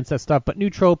against that stuff, but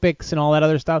nootropics and all that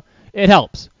other stuff, it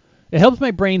helps. It helps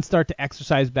my brain start to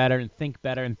exercise better and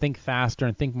think faster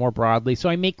and think more broadly, so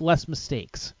I make less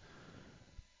mistakes.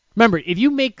 Remember, if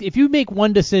you make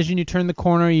one decision, you turn the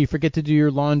corner, you forget to do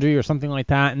your laundry or something like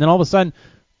that, and then all of a sudden,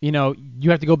 you know,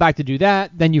 you have to go back to do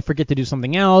that, then you forget to do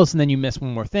something else, and then you miss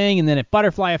one more thing, and then it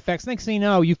butterfly effects. Next thing you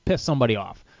know, you've pissed somebody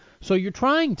off. So you're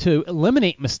trying to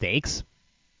eliminate mistakes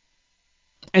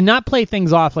and not play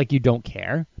things off like you don't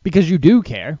care, because you do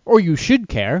care, or you should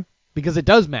care, because it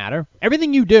does matter.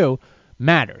 Everything you do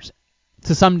matters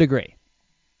to some degree.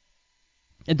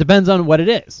 It depends on what it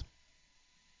is.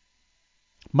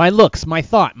 My looks, my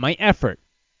thought, my effort,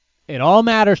 it all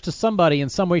matters to somebody in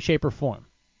some way, shape, or form.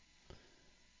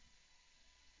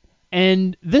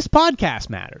 And this podcast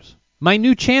matters. My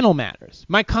new channel matters.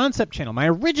 My concept channel, my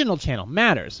original channel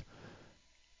matters.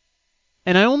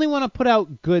 And I only want to put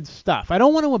out good stuff. I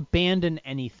don't want to abandon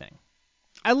anything.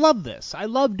 I love this. I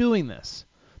love doing this.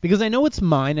 Because I know it's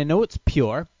mine. I know it's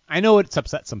pure. I know it's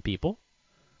upset some people.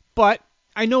 But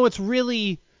I know it's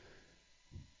really...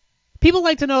 People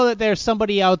like to know that there's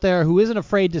somebody out there who isn't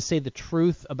afraid to say the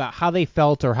truth about how they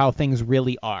felt or how things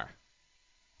really are.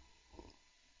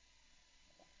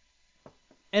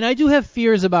 And I do have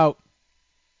fears about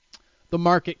the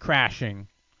market crashing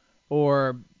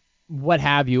or what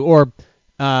have you, or,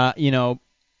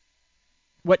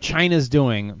 what China's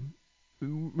doing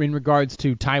in regards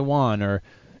to Taiwan, or,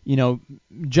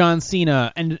 John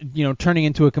Cena and, turning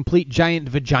into a complete giant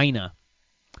vagina,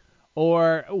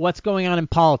 or what's going on in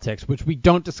politics, which we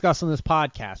don't discuss on this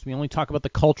podcast. We only talk about the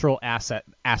cultural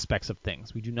aspects of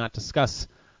things. We do not discuss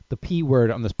the P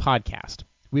word on this podcast.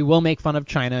 We will make fun of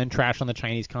China and trash on the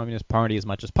Chinese Communist Party as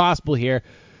much as possible here,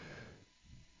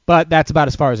 but that's about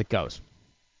as far as it goes.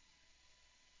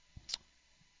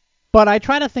 But I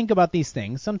try to think about these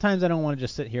things. Sometimes I don't want to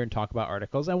just sit here and talk about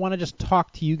articles. I want to just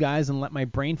talk to you guys and let my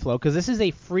brain flow, because this is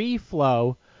a free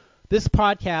flow. This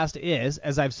podcast is,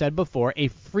 as I've said before, a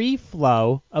free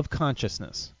flow of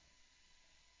consciousness.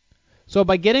 So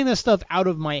by getting this stuff out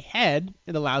of my head,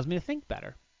 it allows me to think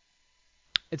better.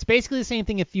 It's basically the same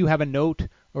thing if you have a note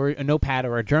or a notepad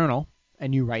or a journal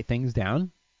and you write things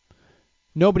down.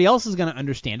 Nobody else is going to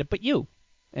understand it but you.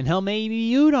 And hell, maybe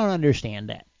you don't understand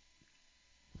it.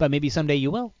 But maybe someday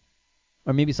you will.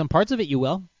 Or maybe some parts of it you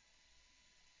will.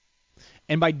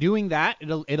 And by doing that,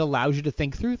 it allows you to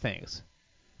think through things.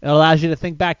 It allows you to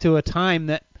think back to a time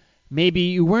that maybe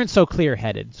you weren't so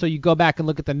clear-headed. So you go back and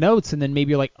look at the notes, and then maybe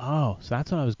you're like, oh, so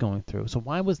that's what I was going through. So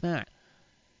why was that?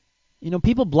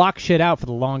 People block shit out for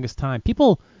the longest time.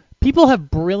 People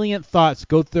have brilliant thoughts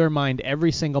go through their mind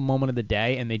every single moment of the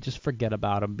day, and they just forget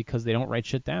about them because they don't write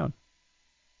shit down.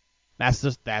 That's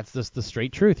just the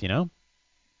straight truth, And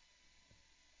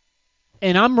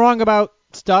I'm wrong about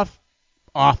stuff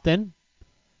often.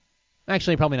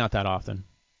 Actually, probably not that often.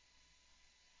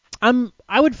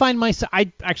 I would find myself,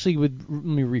 let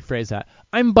me rephrase that.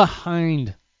 I'm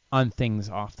behind on things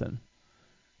often.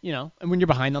 And when you're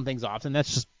behind on things often,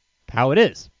 that's just how it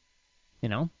is.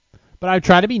 But I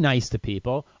try to be nice to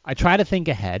people. I try to think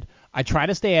ahead. I try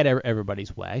to stay out of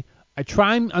everybody's way.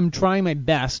 I'm trying my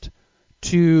best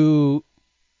to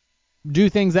do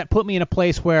things that put me in a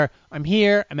place where I'm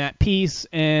here, I'm at peace,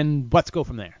 and let's go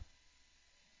from there.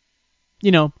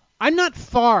 I'm not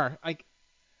far.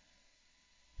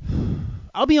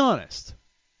 I'll be honest.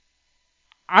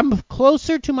 I'm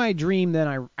closer to my dream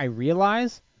than I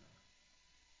realize,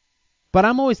 but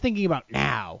I'm always thinking about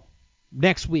now,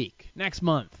 next week, next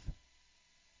month.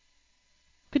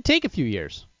 Could take a few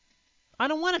years. I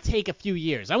don't want to take a few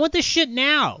years. I want this shit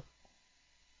now.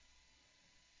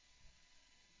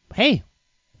 Hey,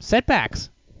 setbacks.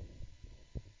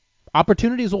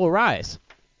 Opportunities will arise.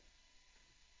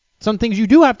 Some things you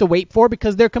do have to wait for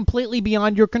because they're completely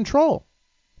beyond your control.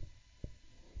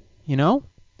 You know?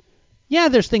 Yeah,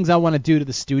 there's things I want to do to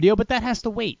the studio, but that has to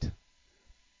wait.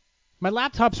 My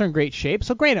laptops are in great shape,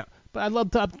 so great. But I'd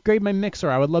love to upgrade my mixer.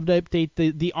 I would love to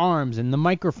update the arms and the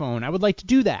microphone. I would like to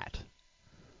do that.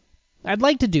 I'd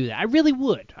like to do that. I really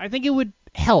would. I think it would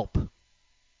help.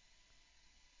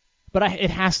 But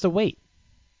it has to wait.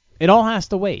 It all has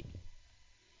to wait.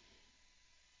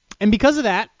 And because of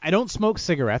that, I don't smoke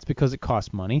cigarettes because it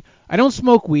costs money. I don't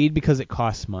smoke weed because it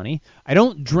costs money. I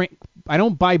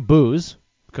don't buy booze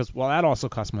because, well, that also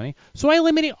costs money. So I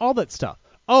eliminate all that stuff.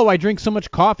 Oh, I drink so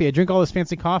much coffee. I drink all this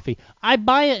fancy coffee. I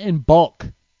buy it in bulk,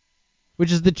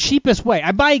 which is the cheapest way.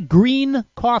 I buy green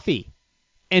coffee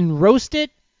and roast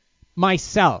it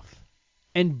myself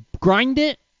and grind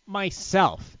it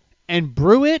myself and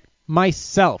brew it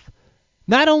myself.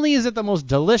 Not only is it the most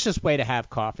delicious way to have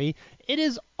coffee, it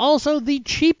is also the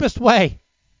cheapest way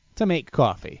to make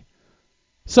coffee.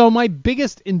 So my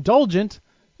biggest indulgent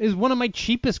is one of my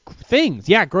cheapest things.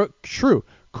 Yeah, true.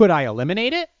 Could I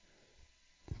eliminate it?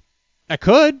 I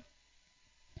could.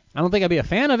 I don't think I'd be a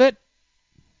fan of it.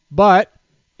 But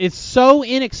it's so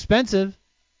inexpensive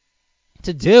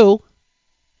to do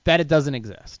that it doesn't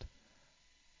exist.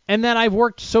 And then I've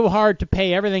worked so hard to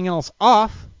pay everything else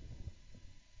off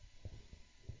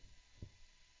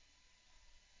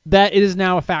that it is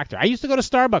now a factor. I used to go to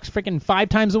Starbucks freaking 5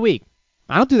 times a week.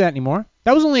 I don't do that anymore.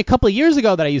 That was only a couple of years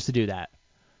ago that I used to do that.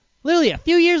 Literally a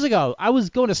few years ago, I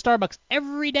was going to Starbucks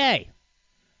every day.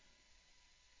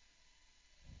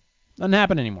 Doesn't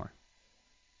happen anymore.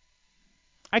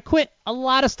 I quit a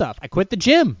lot of stuff. I quit the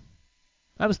gym.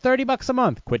 That was $30 a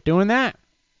month. Quit doing that.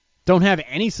 Don't have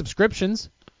any subscriptions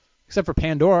except for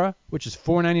Pandora, which is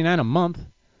 $4.99 a month.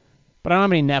 But I don't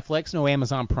have any Netflix, no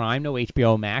Amazon Prime, no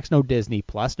HBO Max, no Disney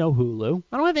Plus, no Hulu.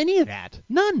 I don't have any of that.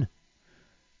 None.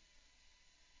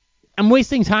 I'm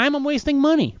wasting time. I'm wasting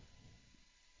money.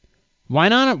 Why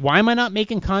not? Why am I not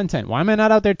making content? Why am I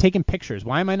not out there taking pictures?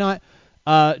 Why am I not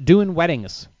doing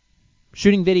weddings,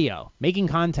 shooting video, making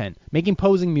content, making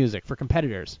posing music for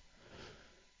competitors?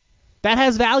 That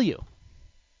has value.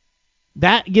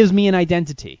 That gives me an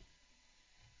identity.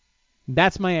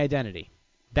 That's my identity.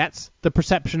 That's the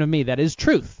perception of me. That is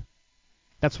truth.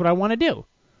 That's what I want to do.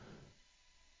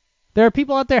 There are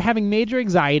people out there having major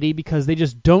anxiety because they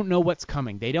just don't know what's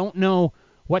coming. They don't know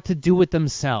what to do with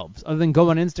themselves other than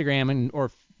go on Instagram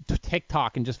or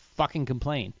TikTok and just fucking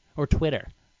complain, or Twitter.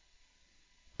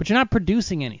 But you're not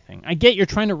producing anything. I get you're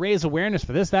trying to raise awareness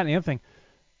for this, that, and the other thing.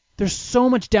 There's so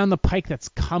much down the pike that's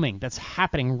coming, that's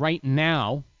happening right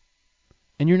now,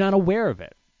 and you're not aware of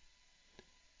it.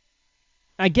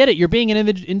 I get it. You're being an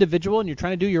individual and you're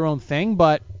trying to do your own thing,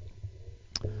 but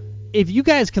if you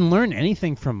guys can learn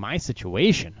anything from my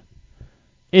situation,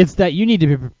 it's that you need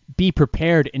to be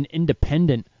prepared and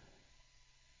independent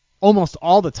almost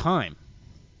all the time.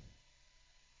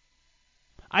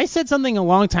 I said something a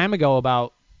long time ago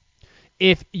about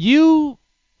if you,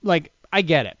 I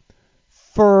get it.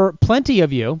 For plenty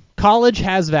of you, college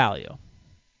has value.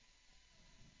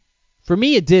 For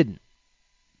me, it didn't.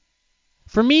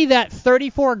 For me, that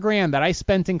 $34,000 that I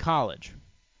spent in college,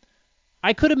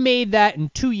 I could have made that in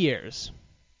 2 years.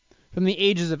 From the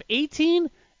ages of 18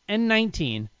 and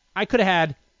 19, I could have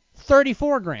had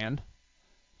 $34,000,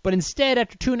 but instead,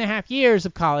 after 2.5 years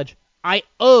of college, I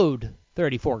owed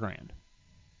 $34,000.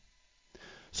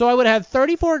 So I would have had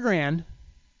 $34,000,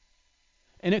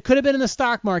 and it could have been in the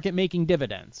stock market making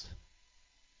dividends.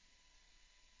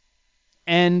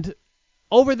 And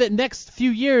over the next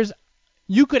few years,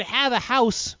 you could have a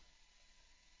house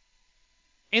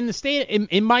in the state,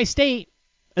 in my state,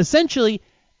 essentially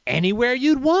anywhere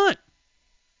you'd want.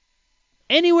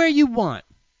 Anywhere you want.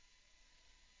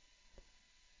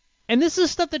 And this is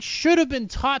stuff that should have been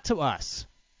taught to us.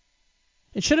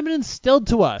 It should have been instilled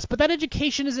to us. But that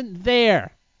education isn't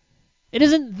there. It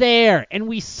isn't there, and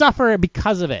we suffer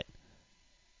because of it.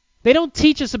 They don't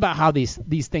teach us about how these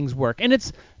things work, and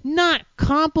it's not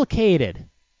complicated.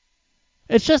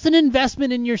 It's just an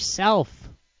investment in yourself.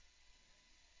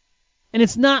 And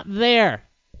it's not there.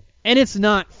 And it's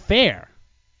not fair.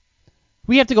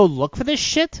 We have to go look for this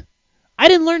shit? I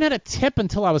didn't learn how to tip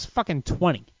until I was fucking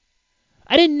 20.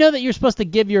 I didn't know that you're supposed to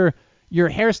give your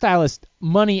hairstylist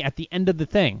money at the end of the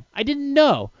thing. I didn't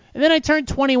know. And then I turned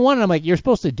 21 and I'm like, you're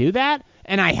supposed to do that?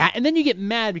 And then you get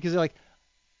mad because you're like,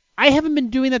 I haven't been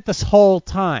doing that this whole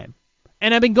time.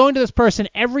 And I've been going to this person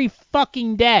every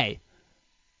fucking day.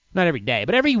 Not every day,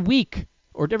 but every week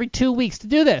or every 2 weeks to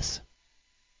do this.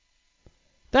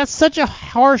 That's such a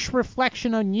harsh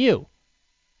reflection on you.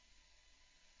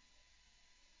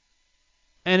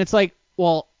 And it's like,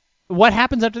 well, what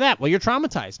happens after that? Well, you're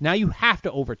traumatized. Now you have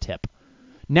to over-tip.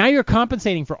 Now you're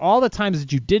compensating for all the times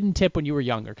that you didn't tip when you were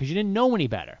younger because you didn't know any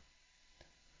better.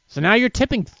 So now you're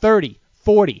tipping 30,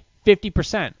 40,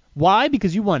 50%. Why?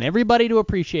 Because you want everybody to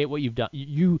appreciate what you've done.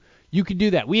 You can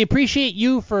do that. We appreciate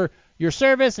you for your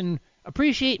service and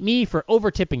appreciate me for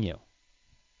over-tipping you.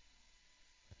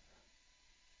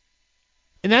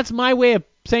 And that's my way of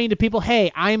saying to people,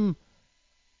 hey, I'm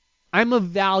of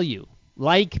value.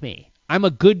 Like me. I'm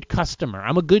a good customer.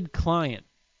 I'm a good client.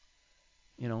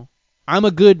 You know, I'm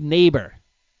a good neighbor.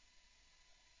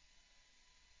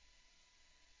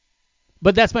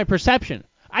 But that's my perception.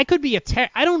 I could be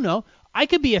I don't know. I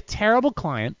could be a terrible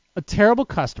client, a terrible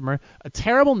customer, a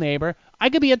terrible neighbor. I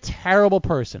could be a terrible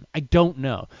person. I don't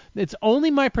know. It's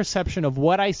only my perception of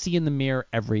what I see in the mirror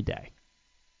every day.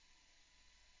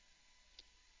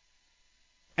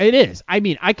 It is. I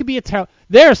mean, I could be a terrible...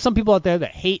 There are some people out there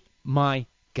that hate my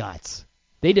guts.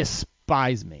 They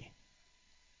despise me.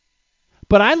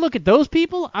 But I look at those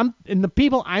people, and the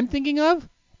people I'm thinking of,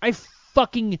 I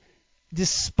fucking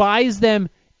despise them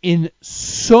in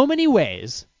so many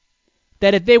ways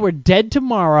that if they were dead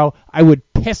tomorrow, I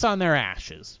would piss on their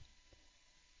ashes.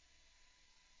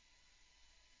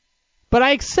 But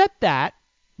I accept that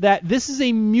this is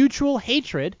a mutual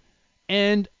hatred,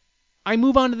 and I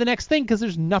move on to the next thing because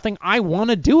there's nothing I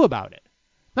want to do about it.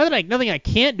 Nothing I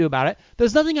can't do about it.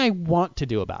 There's nothing I want to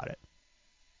do about it.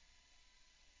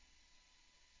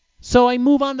 So I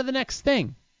move on to the next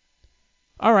thing.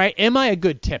 All right, am I a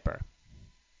good tipper?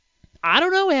 I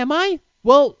don't know, am I?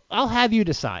 Well, I'll have you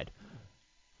decide.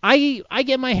 I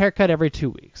get my hair cut every 2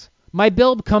 weeks. My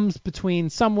bill comes to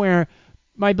somewhere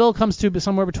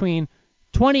between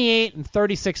 $28 and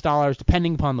 $36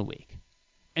 depending upon the week.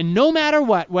 And no matter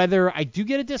what, whether I do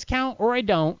get a discount or I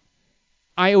don't,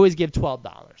 I always give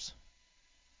 $12.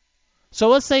 So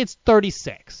let's say it's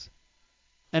 $36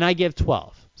 and I give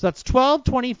 $12. So that's $12,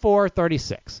 $24,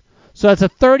 $36. So that's a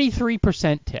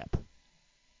 33% tip.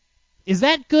 Is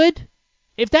that good?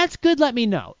 If that's good, let me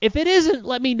know. If it isn't,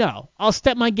 let me know. I'll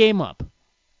step my game up.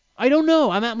 I don't know.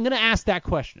 I'm going to ask that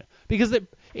question because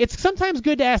it's sometimes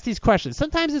good to ask these questions.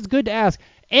 Sometimes it's good to ask,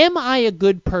 am I a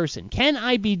good person? Can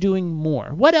I be doing more?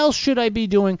 What else should I be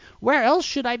doing? Where else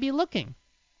should I be looking?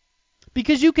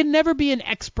 Because you can never be an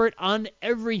expert on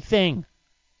everything.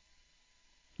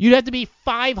 You'd have to be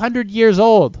 500 years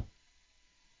old,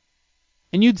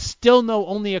 and you'd still know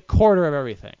only a quarter of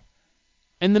everything.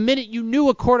 And the minute you knew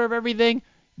a quarter of everything,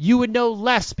 you would know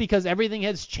less because everything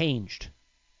has changed.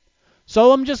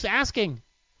 So I'm just asking,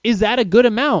 is that a good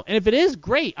amount? And if it is,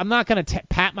 great. I'm not going to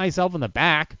pat myself on the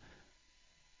back.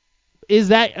 Is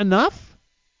that enough?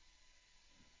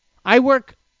 I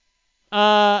work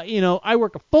a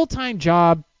full-time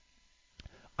job.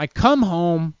 I come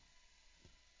home,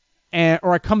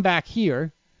 or I come back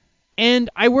here, and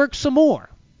I work some more.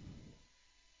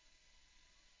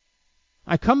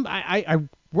 I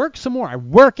work some more. I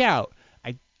work out.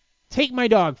 I take my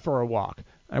dog for a walk.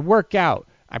 I work out.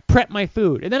 I prep my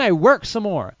food. And then I work some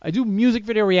more. I do music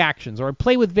video reactions, or I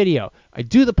play with video. I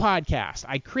do the podcast.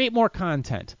 I create more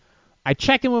content. I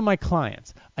check in with my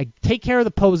clients. I take care of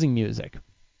the posing music.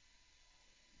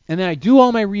 And then I do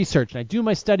all my research, and I do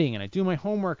my studying, and I do my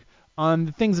homework on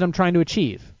the things that I'm trying to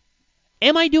achieve.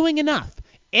 Am I doing enough?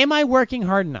 Am I working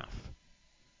hard enough?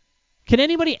 Can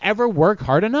anybody ever work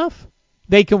hard enough?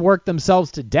 They can work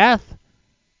themselves to death.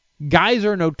 Guys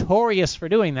are notorious for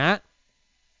doing that.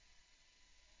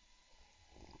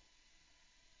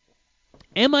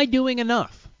 Am I doing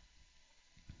enough?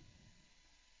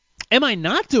 Am I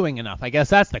not doing enough? I guess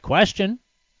that's the question.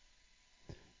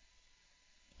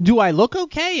 Do I look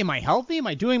okay? Am I healthy? Am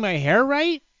I doing my hair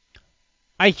right?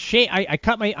 I shave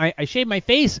my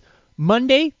face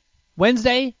Monday,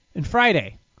 Wednesday, and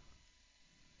Friday.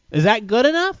 Is that good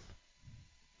enough?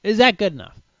 Is that good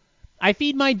enough? I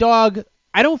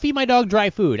don't feed my dog dry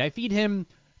food. I feed him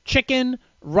chicken,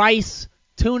 rice,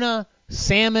 tuna,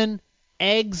 salmon,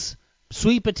 eggs,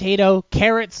 sweet potato,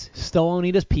 carrots. Still won't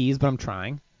eat his peas, but I'm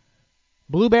trying.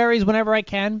 Blueberries whenever I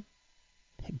can.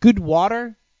 Good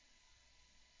water.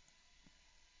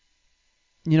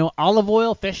 Olive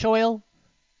oil, fish oil.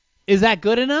 Is that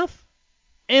good enough?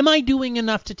 Am I doing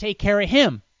enough to take care of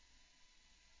him?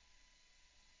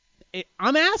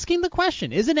 I'm asking the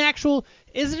question. Is it an actual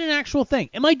thing?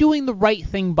 Am I doing the right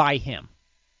thing by him?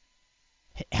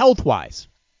 Health-wise.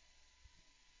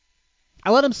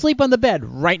 I let him sleep on the bed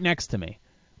right next to me.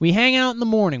 We hang out in the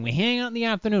morning. We hang out in the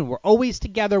afternoon. We're always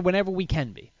together whenever we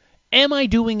can be. Am I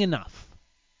doing enough?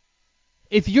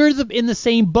 If you're in the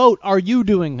same boat, are you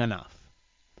doing enough?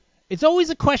 It's always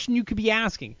a question you could be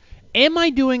asking.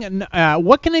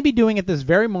 what can I be doing at this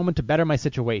very moment to better my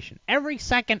situation? Every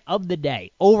second of the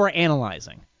day,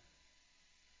 overanalyzing.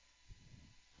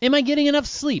 Am I getting enough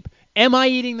sleep? Am I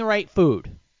eating the right food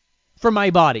for my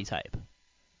body type?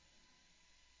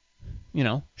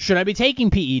 Should I be taking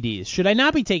PEDs? Should I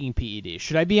not be taking PEDs?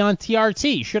 Should I be on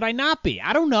TRT? Should I not be?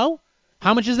 I don't know.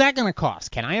 How much is that going to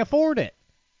cost? Can I afford it?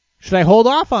 Should I hold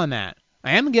off on that?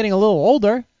 I am getting a little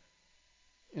older.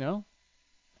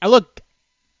 I look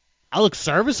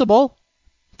serviceable.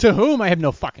 To whom? I have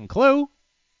no fucking clue.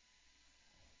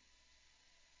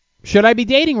 Should I be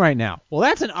dating right now? Well,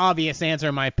 that's an obvious answer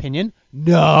in my opinion.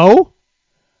 No.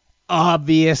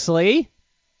 Obviously.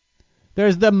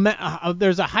 There's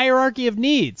a hierarchy of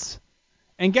needs.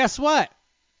 And guess what?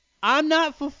 I'm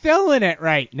not fulfilling it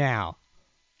right now.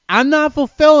 I'm not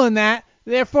fulfilling that.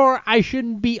 Therefore, I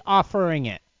shouldn't be offering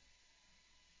it.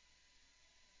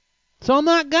 So I'm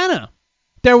not gonna.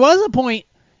 There was a point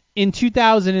in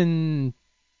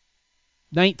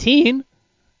 2019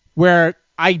 where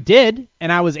I did,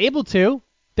 and I was able to.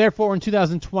 Therefore, in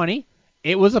 2020,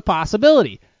 it was a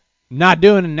possibility. Not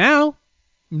doing it now.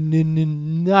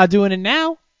 Not doing it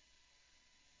now.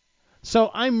 So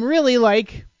I'm really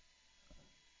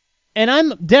and I'm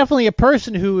definitely a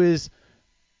person who is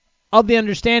of the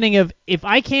understanding of if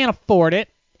I can't afford it,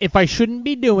 if I shouldn't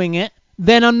be doing it,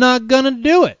 then I'm not going to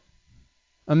do it.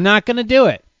 I'm not going to do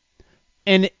it.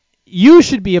 And you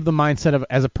should be of the mindset of,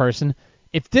 as a person,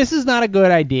 if this is not a good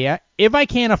idea, if I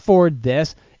can't afford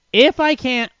this, if I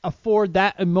can't afford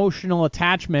that emotional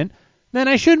attachment, then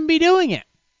I shouldn't be doing it.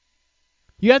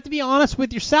 You have to be honest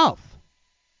with yourself.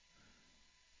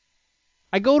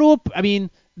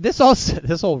 This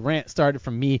whole rant started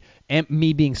from me and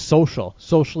me being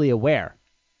socially aware.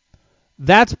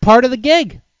 That's part of the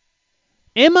gig.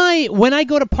 When I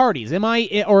go to parties,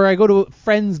 or I go to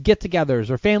friends get-togethers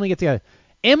or family get-togethers,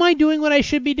 am I doing what I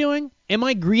should be doing? Am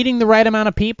I greeting the right amount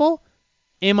of people?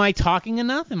 Am I talking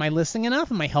enough? Am I listening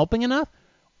enough? Am I helping enough?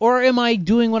 Or am I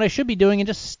doing what I should be doing and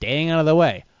just staying out of the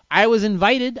way? I was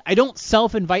invited. I don't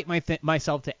self-invite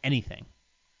myself to anything.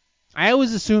 I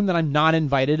always assume that I'm not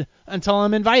invited until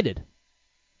I'm invited.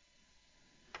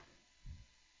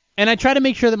 And I try to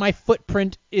make sure that my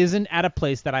footprint isn't at a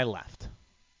place that I left.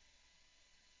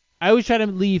 I always try to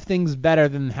leave things better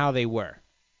than how they were.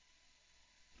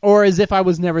 Or as if I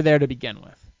was never there to begin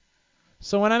with.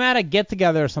 So when I'm at a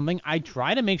get-together or something, I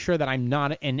try to make sure that I'm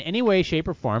not in any way, shape,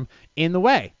 or form in the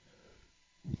way.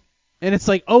 And it's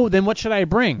like, oh, then what should I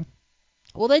bring?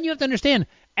 Well, then you have to understand,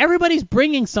 everybody's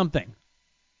bringing something.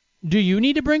 Do you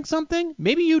need to bring something?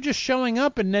 Maybe you just showing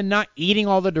up and then not eating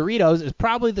all the Doritos is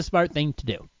probably the smart thing to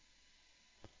do.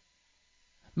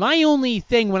 My only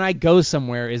thing when I go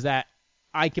somewhere is that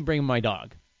I can bring my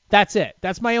dog. That's it.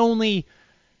 That's my only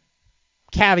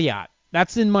caveat.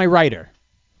 That's in my rider.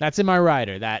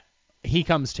 That he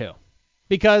comes to.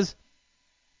 Because,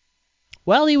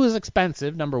 well, he was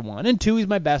expensive, number one. And two, he's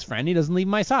my best friend. He doesn't leave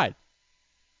my side.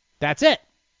 That's it.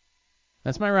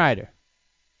 That's my rider.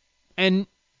 And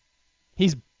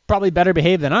he's probably better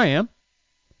behaved than I am.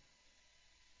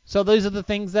 So those are the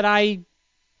things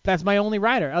that's my only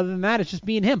rider. Other than that, it's just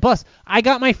me and him. Plus, I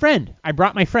got my friend. I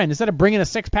brought my friend. Instead of bringing a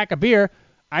 6-pack of beer,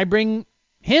 I bring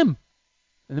him.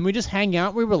 And then we just hang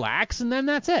out, we relax, and then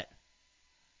that's it.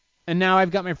 And now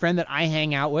I've got my friend that I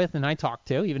hang out with and I talk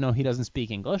to, even though he doesn't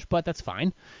speak English, but that's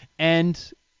fine. And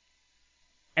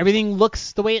everything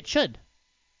looks the way it should.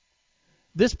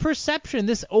 This perception,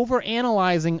 this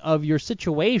overanalyzing of your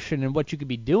situation and what you could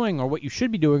be doing or what you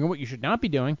should be doing or what you should not be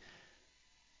doing,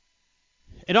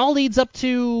 it all leads up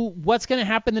to what's going to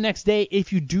happen the next day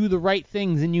if you do the right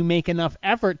things and you make enough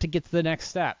effort to get to the next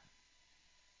step.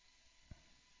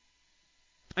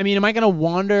 I mean, am I going to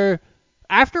wander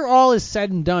after all is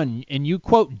said and done and you,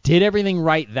 quote, did everything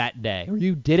right that day or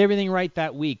you did everything right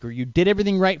that week or you did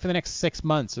everything right for the next 6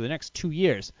 months or the next 2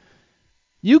 years?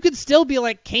 You could still be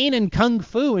like Caine in Kung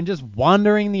Fu and just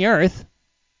wandering the earth.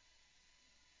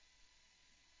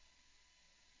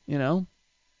 You know?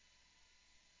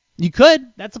 You could.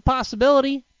 That's a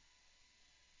possibility.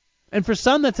 And for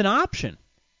some, that's an option.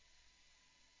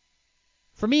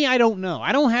 For me, I don't know.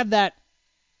 I don't have that.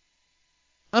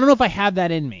 I don't know if I have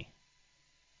that in me.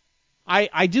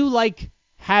 I do like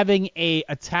having a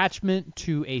attachment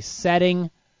to a setting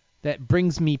that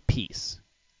brings me peace.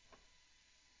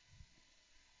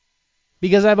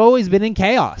 Because I've always been in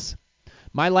chaos.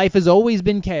 My life has always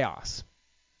been chaos.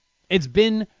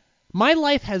 My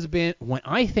life has been, when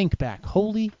I think back,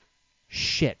 holy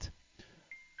shit.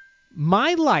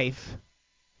 My life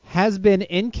has been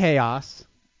in chaos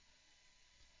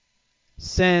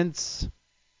since,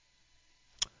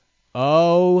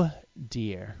 oh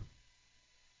dear.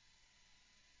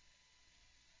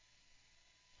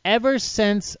 ever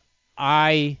since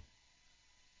I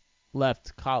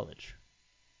left college.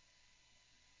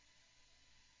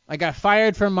 I got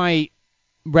fired from my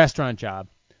restaurant job.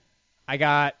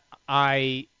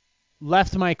 I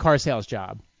left my car sales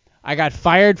job. I got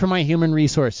fired from my human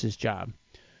resources job.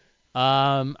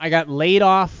 I got laid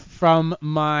off from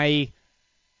my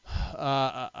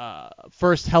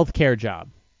first healthcare job.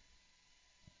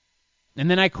 And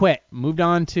then I quit, moved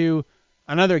on to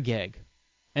another gig.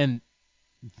 And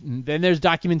then there's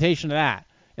documentation of that.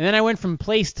 And then I went from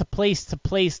place to place to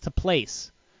place to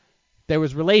place. There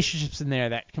was relationships in there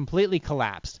that completely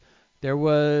collapsed. There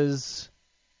was,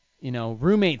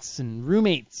 roommates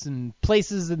and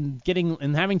places and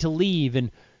having to leave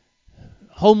and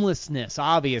homelessness,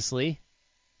 obviously.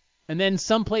 And then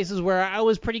some places where I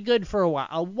was pretty good for a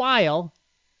while,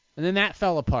 and then that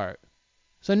fell apart.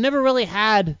 So I never really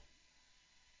had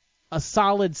a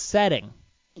solid setting.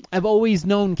 I've always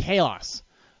known chaos.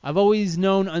 I've always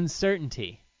known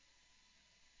uncertainty.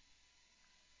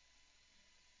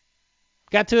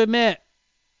 Got to admit,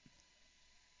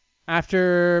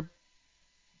 after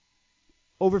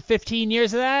over 15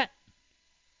 years of that,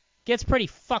 gets pretty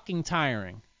fucking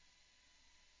tiring.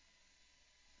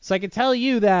 So I can tell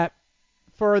you that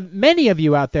for many of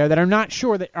you out there that are not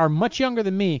sure, that are much younger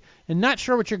than me, and not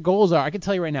sure what your goals are, I can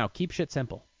tell you right now, keep shit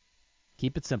simple.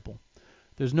 Keep it simple.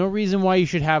 There's no reason why you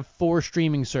should have 4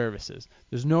 streaming services.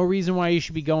 There's no reason why you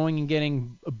should be going and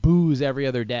getting booze every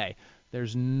other day.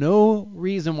 There's no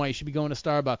reason why you should be going to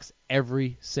Starbucks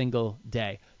every single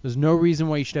day. There's no reason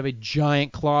why you should have a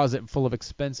giant closet full of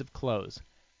expensive clothes.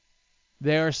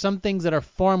 There are some things that are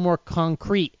far more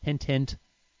concrete, hint, hint,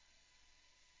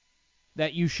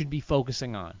 that you should be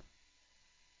focusing on.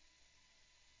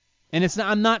 And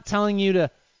I'm not telling you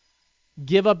to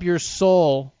give up your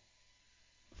soul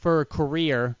for a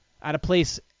career at a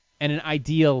place and an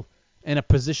ideal and a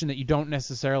position that you don't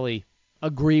necessarily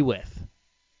agree with.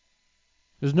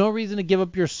 There's no reason to give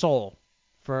up your soul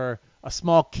for a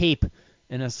small cape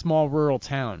in a small rural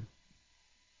town.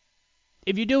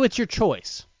 If you do, it's your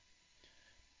choice.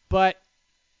 But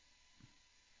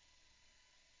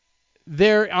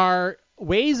there are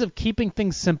ways of keeping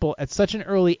things simple at such an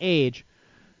early age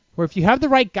where if you have the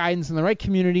right guidance and the right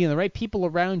community and the right people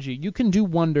around you, you can do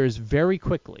wonders very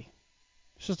quickly.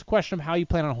 It's just a question of how you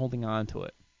plan on holding on to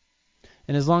it.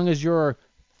 And as long as your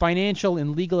financial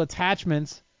and legal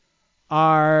attachments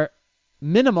are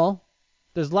minimal,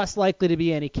 there's less likely to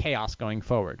be any chaos going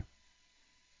forward.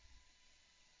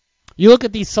 You look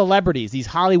at these celebrities, these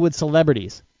Hollywood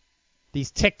celebrities, these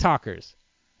TikTokers.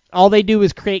 All they do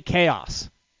is create chaos.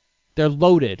 They're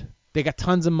loaded. They got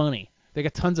tons of money. They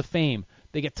got tons of fame.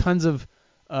 They get tons of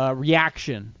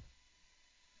reaction.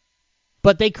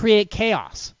 But they create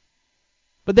chaos.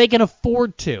 But they can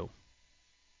afford to.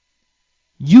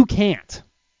 You can't.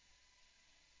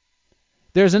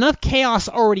 There's enough chaos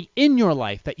already in your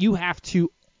life that you have to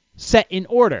set in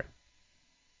order.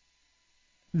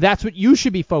 That's what you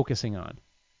should be focusing on.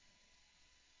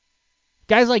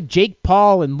 Guys like Jake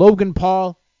Paul and Logan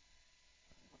Paul,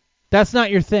 that's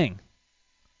not your thing.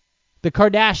 The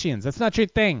Kardashians, that's not your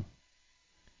thing.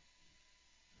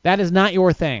 That is not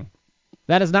your thing.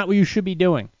 That is not what you should be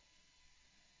doing.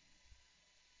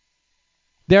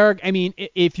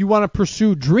 If you want to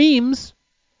pursue dreams,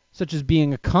 such as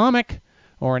being a comic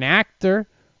or an actor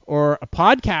or a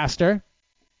podcaster,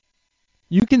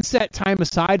 you can set time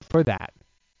aside for that.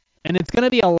 And it's going to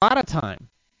be a lot of time.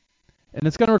 And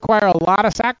it's going to require a lot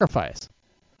of sacrifice.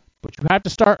 But you have to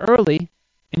start early,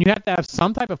 and you have to have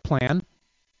some type of plan.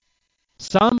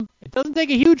 It doesn't take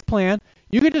a huge plan.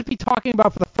 You could just be talking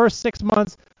about for the first 6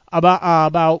 months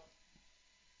about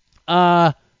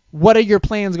what are your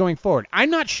plans going forward. I'm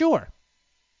not sure.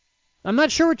 I'm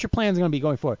not sure what your plan's going to be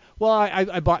going forward. Well,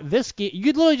 I bought this gear. You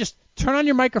could literally just turn on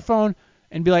your microphone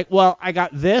and be like, well, I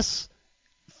got this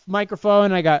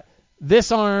microphone, I got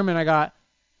this arm, and I got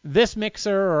this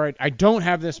mixer, or I don't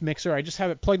have this mixer. I just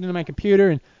have it plugged into my computer,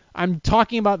 and I'm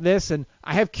talking about this, and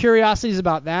I have curiosities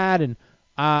about that, and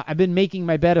I've been making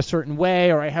my bed a certain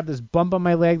way, or I have this bump on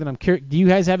my leg that I'm curious. Do you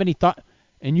guys have any thought?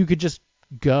 And you could just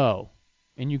go,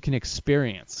 and you can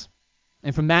experience.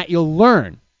 And from that, you'll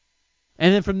learn.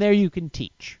 And then from there, you can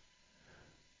teach.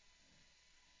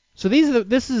 So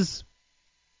this is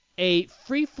a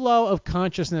free flow of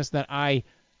consciousness that I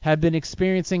have been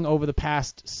experiencing over the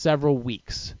past several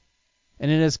weeks. And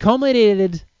it has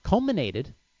culminated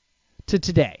to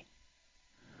today.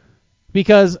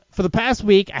 Because for the past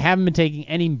week, I haven't been taking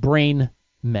any brain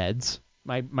meds,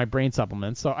 my brain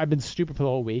supplements. So I've been stupid for the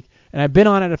whole week. And I've been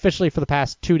on it officially for the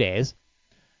past 2 days.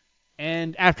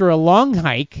 And after a long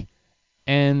hike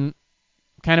and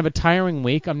kind of a tiring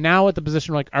week. I'm now at the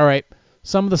position where, like, all right,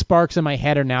 some of the sparks in my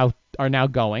head are now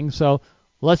going. So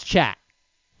let's chat.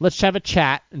 Let's have a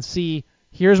chat and see,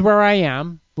 here's where I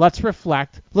am. Let's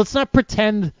reflect. Let's not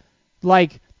pretend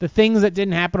like the things that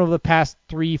didn't happen over the past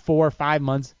 3, 4, 5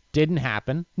 months didn't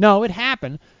happen. No, it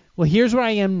happened. Well, here's where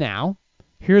I am now.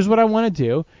 Here's what I want to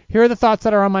do. Here are the thoughts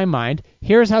that are on my mind.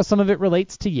 Here's how some of it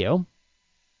relates to you.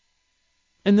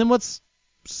 And then let's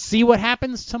see what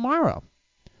happens tomorrow.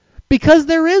 Because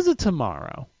there is a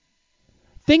tomorrow.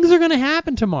 Things are going to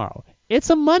happen tomorrow.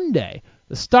 It's a Monday.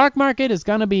 The stock market is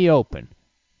going to be open.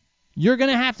 You're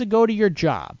going to have to go to your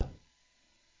job.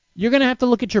 You're going to have to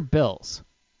look at your bills.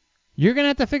 You're going to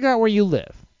have to figure out where you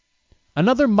live.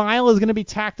 Another mile is going to be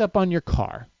tacked up on your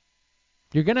car.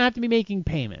 You're going to have to be making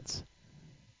payments.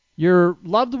 Your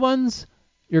loved ones,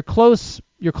 your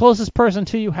closest person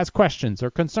to you has questions or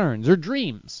concerns or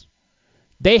dreams.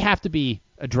 They have to be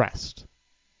addressed.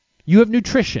 You have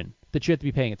nutrition that you have to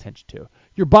be paying attention to.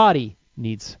 Your body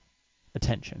needs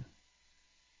attention.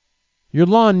 Your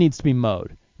lawn needs to be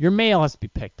mowed. Your mail has to be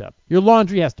picked up. Your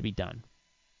laundry has to be done.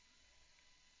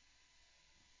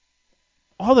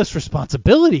 All this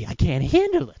responsibility, I can't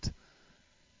handle it.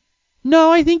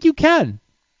 No, I think you can.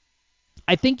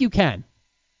 I think you can.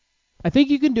 I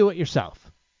think you can do it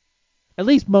yourself. At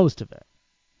least most of it.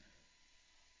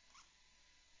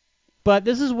 But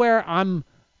this is where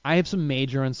I have some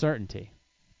major uncertainty.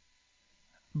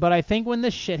 But I think when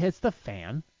this shit hits the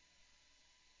fan,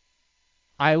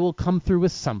 I will come through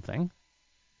with something.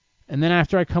 And then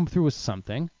after I come through with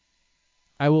something,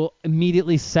 I will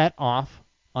immediately set off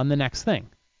on the next thing.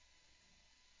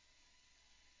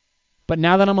 But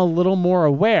now that I'm a little more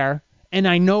aware, and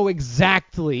I know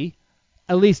exactly,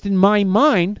 at least in my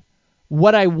mind,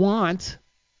 what I want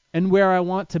and where I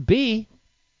want to be,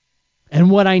 and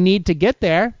what I need to get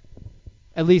there,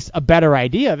 at least a better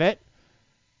idea of it,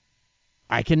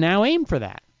 I can now aim for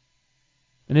that.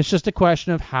 And it's just a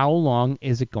question of how long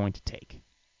is it going to take?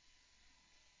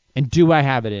 And do I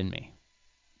have it in me?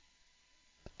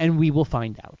 And we will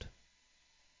find out.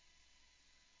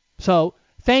 So,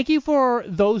 thank you for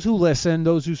those who listen,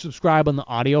 those who subscribe on the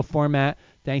audio format.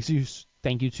 Thank you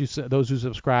to those who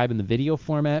subscribe in the video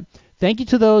format. Thank you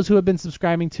to those who have been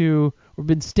subscribing to or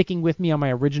been sticking with me on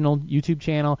my original YouTube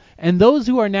channel. And those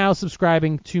who are now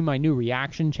subscribing to my new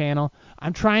reaction channel.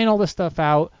 I'm trying all this stuff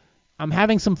out. I'm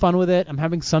having some fun with it. I'm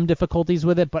having some difficulties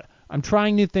with it, but I'm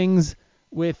trying new things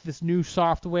with this new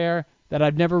software that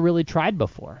I've never really tried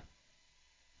before.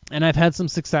 And I've had some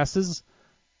successes,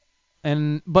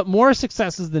 but more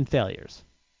successes than failures.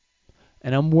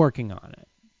 And I'm working on it.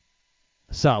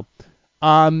 So,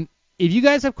 if you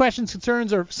guys have questions,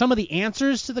 concerns, or some of the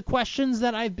answers to the questions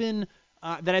that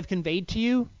I've conveyed to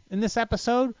you in this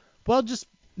episode, well, just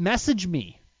message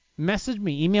me,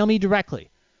 email me directly.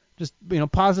 Just,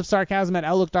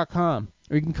 positivesarcasm@outlook.com,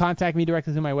 or you can contact me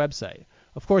directly through my website.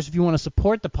 Of course, if you want to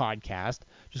support the podcast,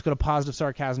 just go to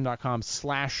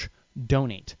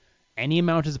positivesarcasm.com/donate. Any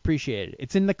amount is appreciated.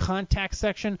 It's in the contact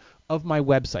section of my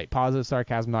website,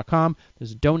 positivesarcasm.com.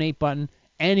 There's a donate button.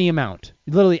 Any amount,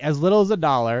 literally as little as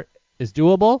 $1, is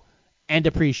doable and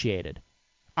appreciated.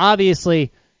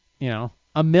 Obviously, a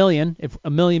million. If a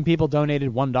million people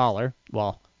donated $1,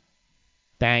 well,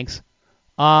 thanks.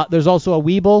 There's also a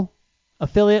Webull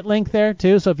affiliate link there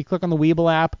too. So if you click on the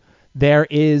Webull app, there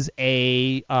is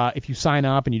if you sign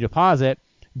up and you deposit,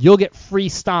 you'll get free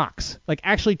stocks, like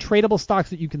actually tradable stocks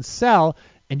that you can sell,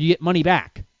 and you get money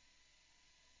back.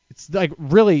 It's like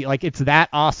really, like it's that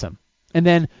awesome. And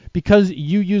then because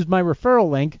you used my referral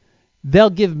link, they'll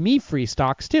give me free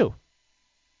stocks too.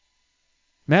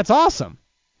 And that's awesome.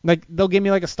 Like they'll give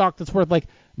me like a stock that's worth like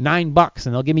 $9,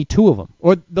 and they'll give me 2 of them,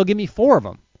 or they'll give me 4 of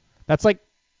them. That's like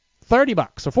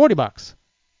 $30 or $40.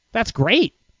 That's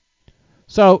great.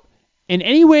 So in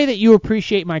any way that you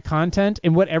appreciate my content,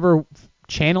 in whatever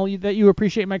channel that you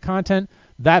appreciate my content,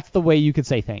 that's the way you could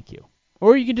say thank you.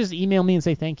 Or you can just email me and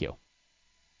say thank you.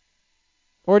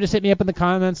 Or just hit me up in the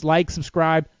comments, like,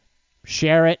 subscribe,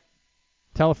 share it,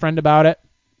 tell a friend about it,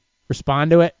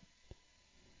 respond to it.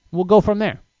 We'll go from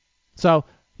there. So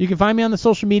you can find me on the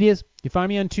social medias. You can find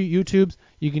me on YouTubes.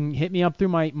 You can hit me up through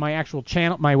my actual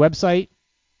channel, my website.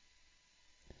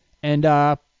 And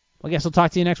I guess I'll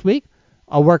talk to you next week.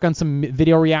 I'll work on some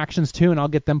video reactions too, and I'll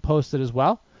get them posted as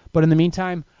well. But in the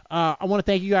meantime, I want to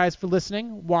thank you guys for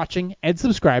listening, watching, and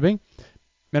subscribing.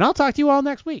 And I'll talk to you all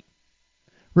next week.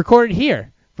 Recorded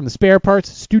here from the Spare Parts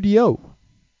Studio.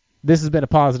 This has been a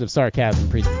Positive Sarcasm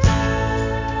presentation.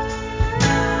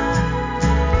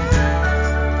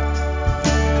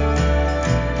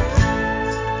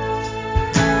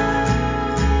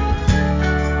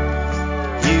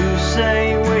 You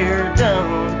say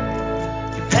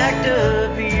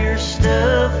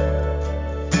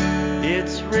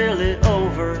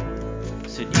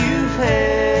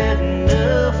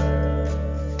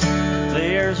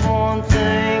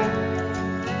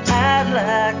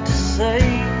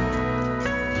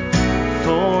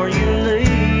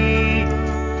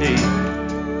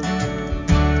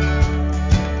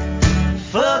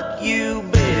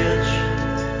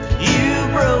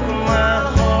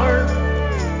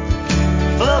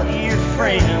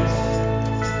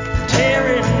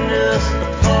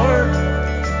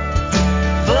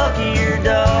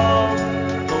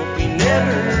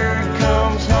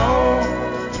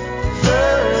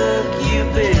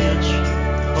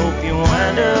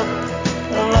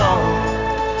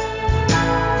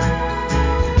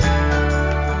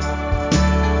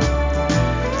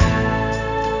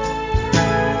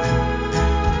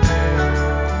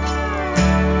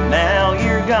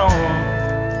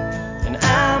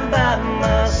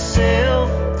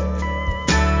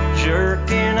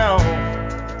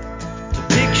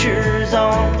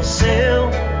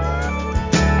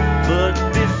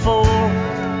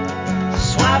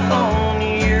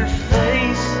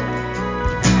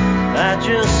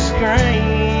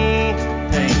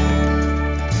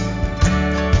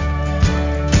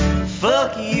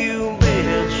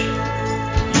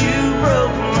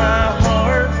broke my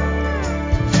heart.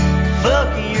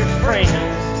 Fuck your friends,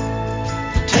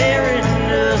 tearing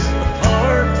us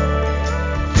apart.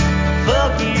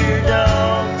 Fuck your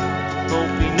dog,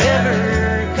 hope he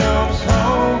never comes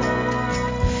home.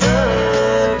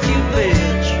 Fuck you,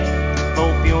 bitch,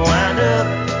 hope you wind up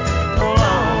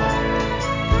alone.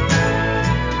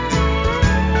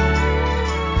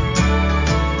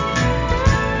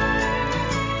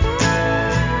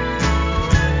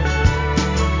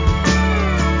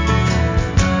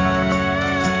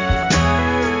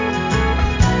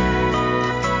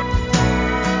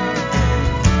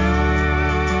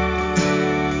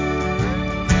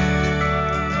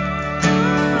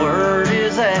 Word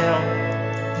is out,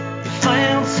 you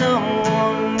found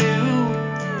someone new.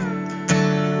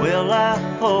 Well, I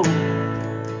hope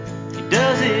he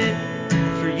does it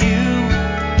for you.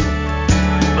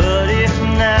 But if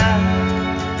not,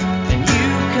 then you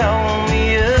call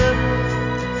me up,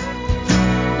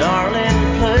 darling,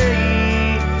 please.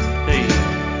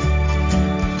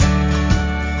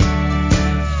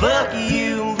 Fuck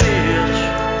you, bitch,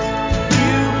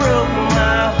 you broke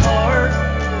my heart.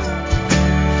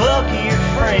 Fuck your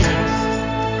friends,